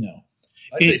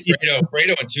 I'd say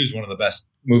Fredo and 2 is one of the best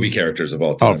movie characters of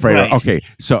all time. Oh, Fredo. Right. Okay.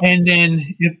 So, and then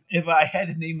if I had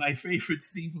to name my favorite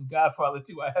scene from Godfather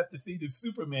 2, I have to say the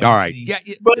Superman all right. scene.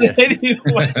 Yeah. But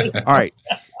anyway. All right.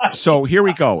 So here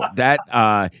we go.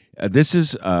 This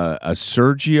is a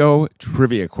Sergio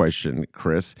trivia question,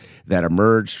 Chris, that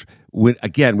emerged when,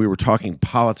 again, we were talking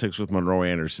politics with Monroe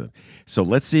Anderson. So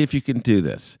let's see if you can do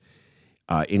this.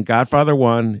 In Godfather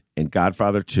 1 and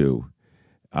Godfather 2,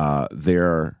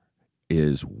 there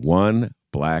is one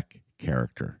black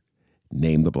character.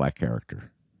 Name the black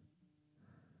character.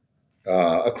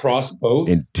 Across both,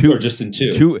 in two, or just in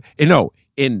two?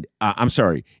 I'm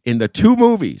sorry. In the two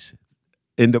movies,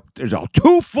 there's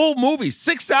 2 full movies,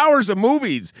 6 hours of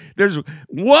movies. There's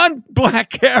one black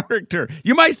character.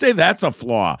 You might say that's a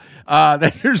flaw.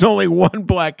 That there's only one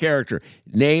black character.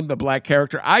 Name the black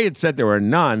character. I had said there were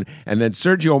none, and then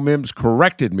Sergio Mims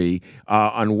corrected me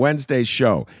on Wednesday's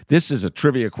show. This is a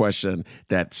trivia question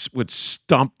that would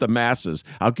stump the masses.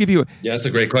 I'll give you. Yeah, that's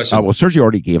a great question. Well, Sergio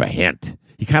already gave a hint.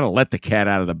 He kind of let the cat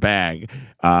out of the bag.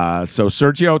 So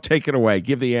Sergio, take it away.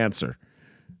 Give the answer.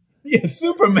 Yeah,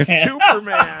 Superman.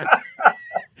 Superman.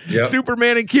 Yep.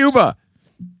 Superman in Cuba.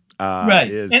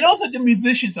 Right. And also the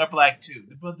musicians are black too.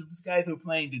 The guys who are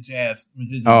playing the jazz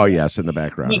musicians. Oh, yes, in the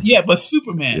background. But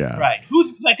Superman, right.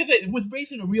 Who's, like I said, it was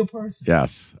based on a real person.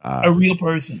 Yes. A real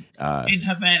person in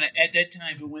Havana at that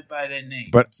time who went by that name.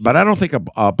 But I don't think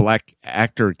a black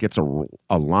actor gets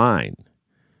a line.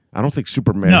 I don't think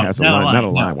Superman has a line. Not a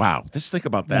line. Wow. Just think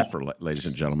about that for ladies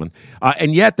and gentlemen.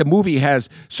 And yet the movie has,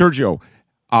 Sergio,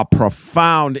 a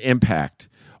profound impact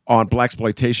on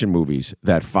blaxploitation movies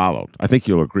that followed. I think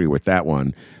you'll agree with that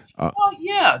one. Well,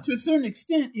 yeah, to a certain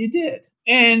extent it did.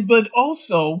 But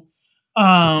also,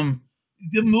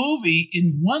 the movie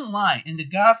in one line in The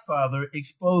Godfather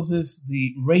exposes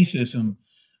the racism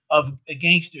of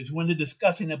gangsters when they're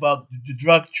discussing about the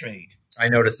drug trade. I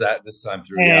noticed that this time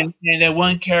through. And that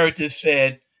one character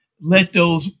said, "Let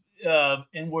those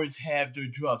N-words have their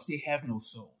drugs. They have no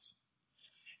souls."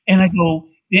 And I go,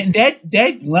 and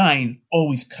that line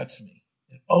always cuts me.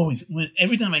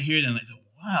 Every time I hear it, I go,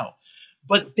 wow.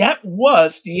 But that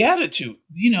was the attitude.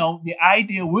 You know, the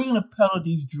idea we're going to peddle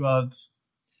these drugs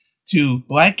to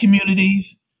black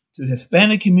communities, to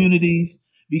Hispanic communities,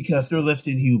 because they're less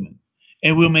than human,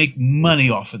 and we'll make money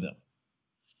off of them.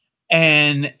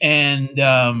 And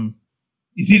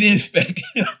you didn't expect,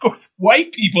 of course,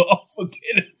 white people also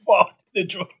get involved in the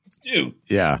drugs too.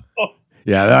 Yeah.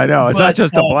 Yeah, I know. It's not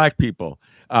just the black people.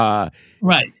 Right.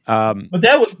 But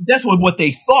that's what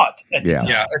they thought at the time.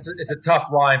 Yeah, it's a tough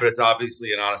line, but it's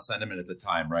obviously an honest sentiment at the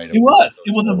time, right? It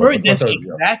was a very,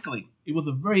 it was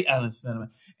a very honest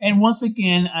sentiment. And once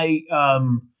again, a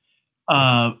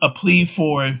plea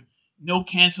for no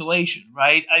cancellation,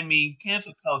 right? I mean,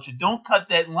 cancel culture. Don't cut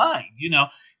that line,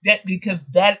 because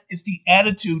that is the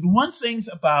attitude. One thing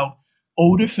about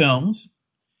older films,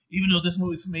 even though this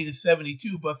movie was made in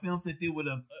 1972, but films that deal with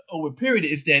over a period,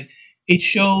 is that it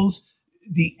shows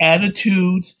the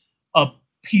attitudes of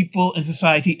people in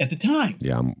society at the time.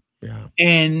 Yeah.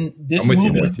 And this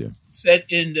movie was set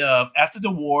in after the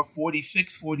war,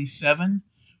 46, 47,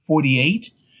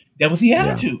 48. That was the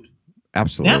attitude. Yeah,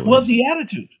 absolutely. That was the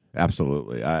attitude.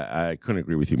 Absolutely. I couldn't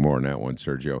agree with you more on that one,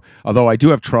 Sergio. Although I do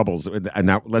have troubles. And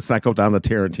now let's not go down the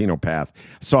Tarantino path.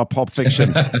 I saw Pulp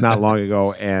Fiction not long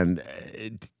ago, and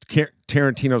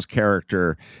Tarantino's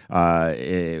character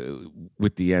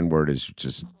with the N-word is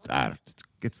just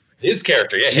it's his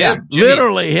character. Him,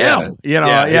 literally him. Him.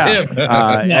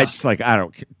 It's like, I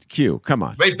don't. Q, come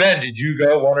on. Wait, Ben, did you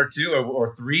go 1 or 2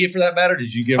 or 3 for that matter?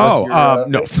 Did you give us your...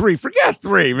 no, 3. Forget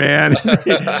 3, man.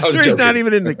 3's not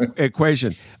even in the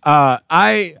equation.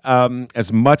 I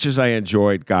as much as I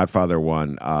enjoyed Godfather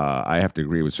 1, I have to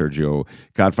agree with Sergio.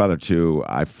 Godfather 2,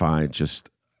 I find just...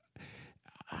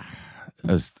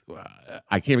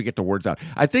 I can't even get the words out.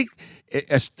 I think...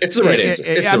 It's the right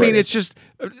answer. I mean, it's just...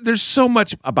 There's so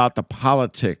much about the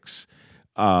politics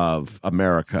of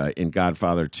America in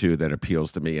Godfather 2 that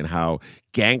appeals to me, and how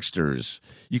gangsters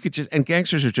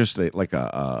gangsters are just like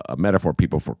a metaphor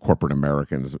people for corporate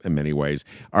Americans in many ways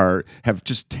have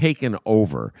just taken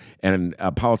over, and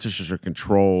politicians are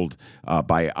controlled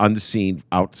by unseen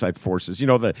outside forces. You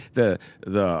know, the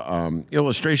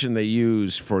illustration they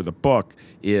use for the book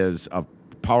is of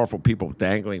powerful people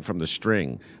dangling from the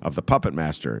string of the puppet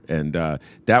master, and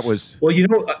that was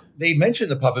they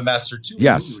mentioned the puppet master too.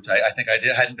 Yes, which I think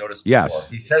hadn't noticed before. Yes,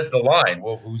 he says the line.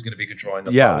 Well, who's going to be controlling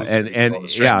the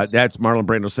that's Marlon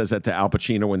Brando says that to Al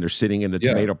Pacino when they're sitting in the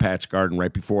tomato patch garden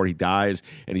right before he dies,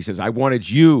 and he says, "I wanted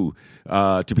you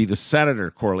to be the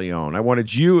Senator Corleone. I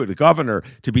wanted you, the governor,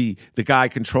 to be the guy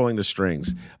controlling the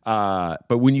strings."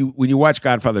 But when you watch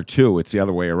Godfather 2, it's the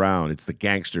other way around. It's the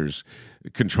gangsters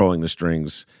controlling the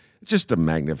strings. It's just a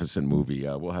magnificent movie.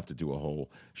 We'll have to do a whole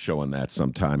show on that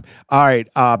sometime. All right.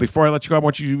 Before I let you go, I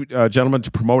want you gentlemen to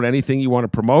promote anything you want to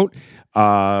promote.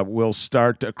 We'll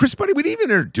start. Chris Buddy, we didn't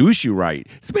even introduce you right.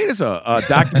 This man is a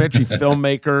documentary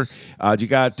filmmaker. Do you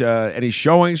got any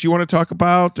showings you want to talk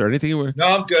about or anything? No,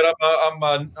 I'm good.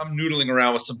 I'm noodling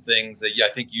around with some things that I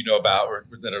think you know about or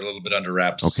that are a little bit under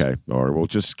wraps. Okay, or we'll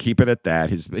just keep it at that.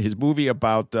 His movie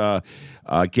about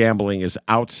gambling is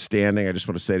outstanding. I just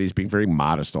want to say that he's being very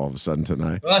modest all of a sudden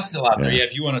tonight. Well, that's still out there. Yeah,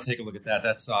 if you want to take a look at that,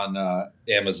 that's on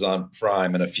Amazon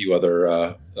Prime and a few other.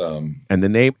 And the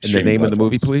name of the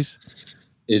movie, please,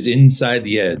 is Inside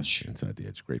the Edge. Inside the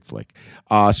Edge, great flick.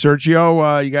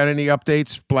 Sergio, you got any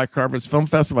updates? Black Harvest Film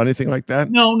Festival, anything like that?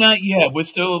 No, not yet. We're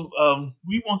still.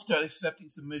 We won't start accepting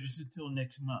submissions until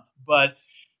next month, but.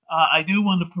 I do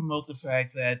want to promote the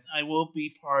fact that I will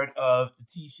be part of the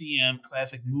TCM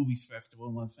Classic Movies Festival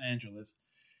in Los Angeles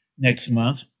next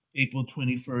month, April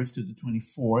 21st to the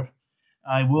 24th.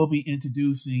 I will be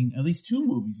introducing at least 2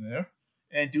 movies there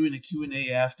and doing a Q&A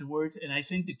afterwards. And I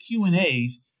think the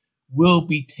Q&As will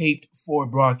be taped for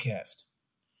broadcast.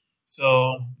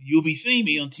 So you'll be seeing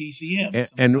me on TCM.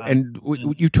 And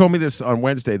you told me this on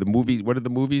Wednesday. The movie. What are the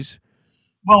movies?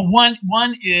 Well, one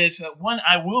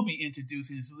I will be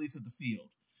introducing is Lilies of the Field.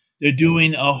 They're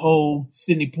doing a whole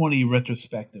Sidney Poitier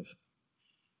retrospective,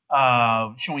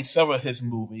 showing several of his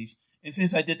movies. And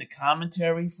since I did the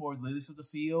commentary for Lilies of the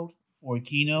Field for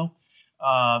Kino,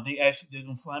 they're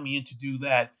going to fly me in to do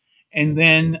that. And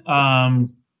then I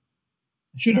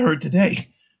should have heard today,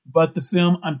 but the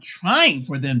film I'm trying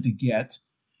for them to get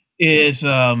is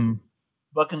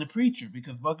Buck and the Preacher,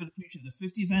 because Buck and the Preacher is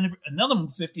another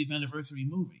 50th anniversary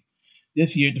movie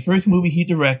this year. The first movie he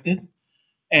directed,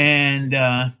 and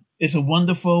it's a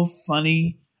wonderful,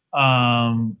 funny,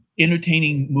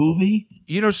 entertaining movie.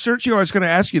 You know, Sergio, I was going to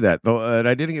ask you that, and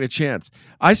I didn't get a chance.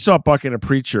 I saw Buck and the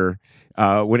Preacher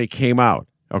when it came out.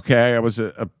 Okay, I was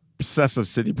an obsessive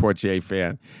Sidney Poitier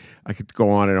fan. I could go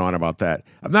on and on about that.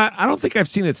 I don't think I've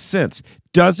seen it since.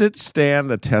 Does it stand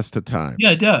the test of time?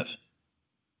 Yeah, it does.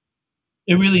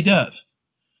 It really does.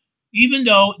 Even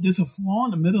though there's a flaw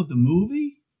in the middle of the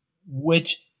movie,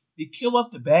 which they kill off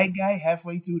the bad guy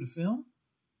halfway through the film.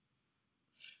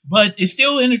 But it's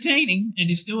still entertaining, and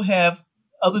they still have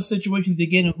other situations they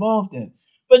get involved in.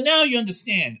 But now you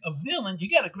understand, a villain, you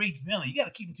got a great villain, you got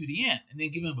to keep him to the end and then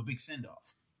give him a big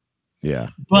send-off. Yeah.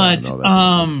 But,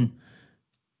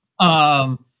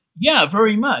 yeah,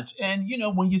 very much. And, you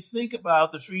know, when you think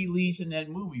about the 3 leads in that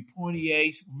movie,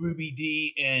 Poitier, Ruby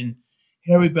Dee, and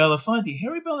Harry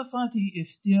Belafonte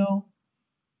is still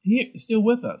here, still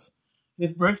with us.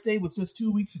 His birthday was just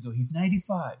 2 weeks ago. He's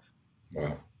 95.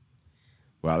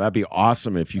 Wow, that'd be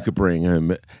awesome if you could bring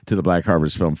him to the Black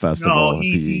Harvest Film Festival. No,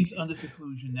 he's under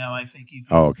seclusion now. I think he's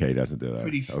okay, he doesn't do that.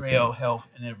 Pretty frail health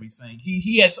and everything.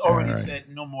 He has already said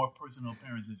no more personal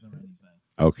appearances or anything.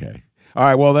 Okay. All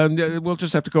right, well, then we'll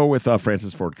just have to go with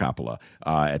Francis Ford Coppola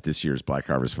at this year's Black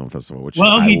Harvest Film Festival. Which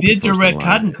he did direct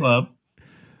Cotton Club.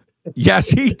 Yes,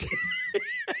 he did.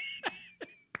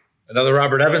 Another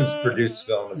Robert Evans produced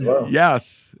film as well.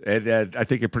 Yes, and I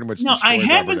think it pretty much. No, I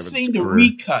haven't seen the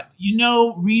recut. You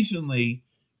know, recently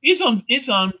it's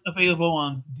on available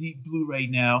on deep Blu-ray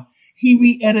now. He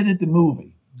re-edited the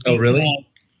movie. Oh, really?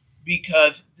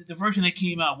 Because the version that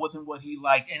came out wasn't what he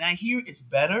liked, and I hear it's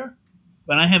better,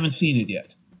 but I haven't seen it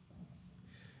yet.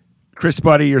 Chris,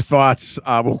 buddy, your thoughts.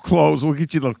 We'll close. We'll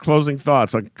get you the closing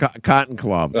thoughts on Cotton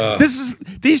Club.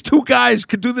 These 2 guys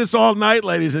could do this all night,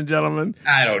 ladies and gentlemen.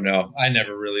 I don't know. I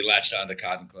never really latched on to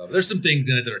Cotton Club. There's some things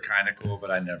in it that are kind of cool,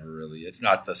 but I never really. It's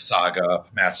not the saga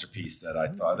masterpiece that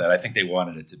I think they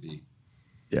wanted it to be.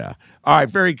 Yeah. All right.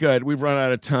 Very good. We've run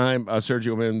out of time.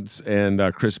 Sergio Mims and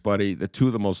Chris Buddy, the 2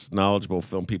 of the most knowledgeable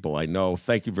film people I know.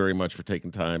 Thank you very much for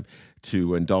taking time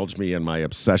to indulge me in my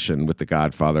obsession with The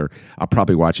Godfather. I'll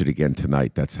probably watch it again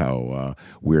tonight. That's how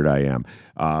weird I am.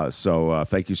 So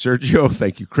thank you, Sergio.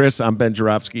 Thank you, Chris. I'm Ben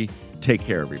Jarofsky. Take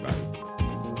care, everybody.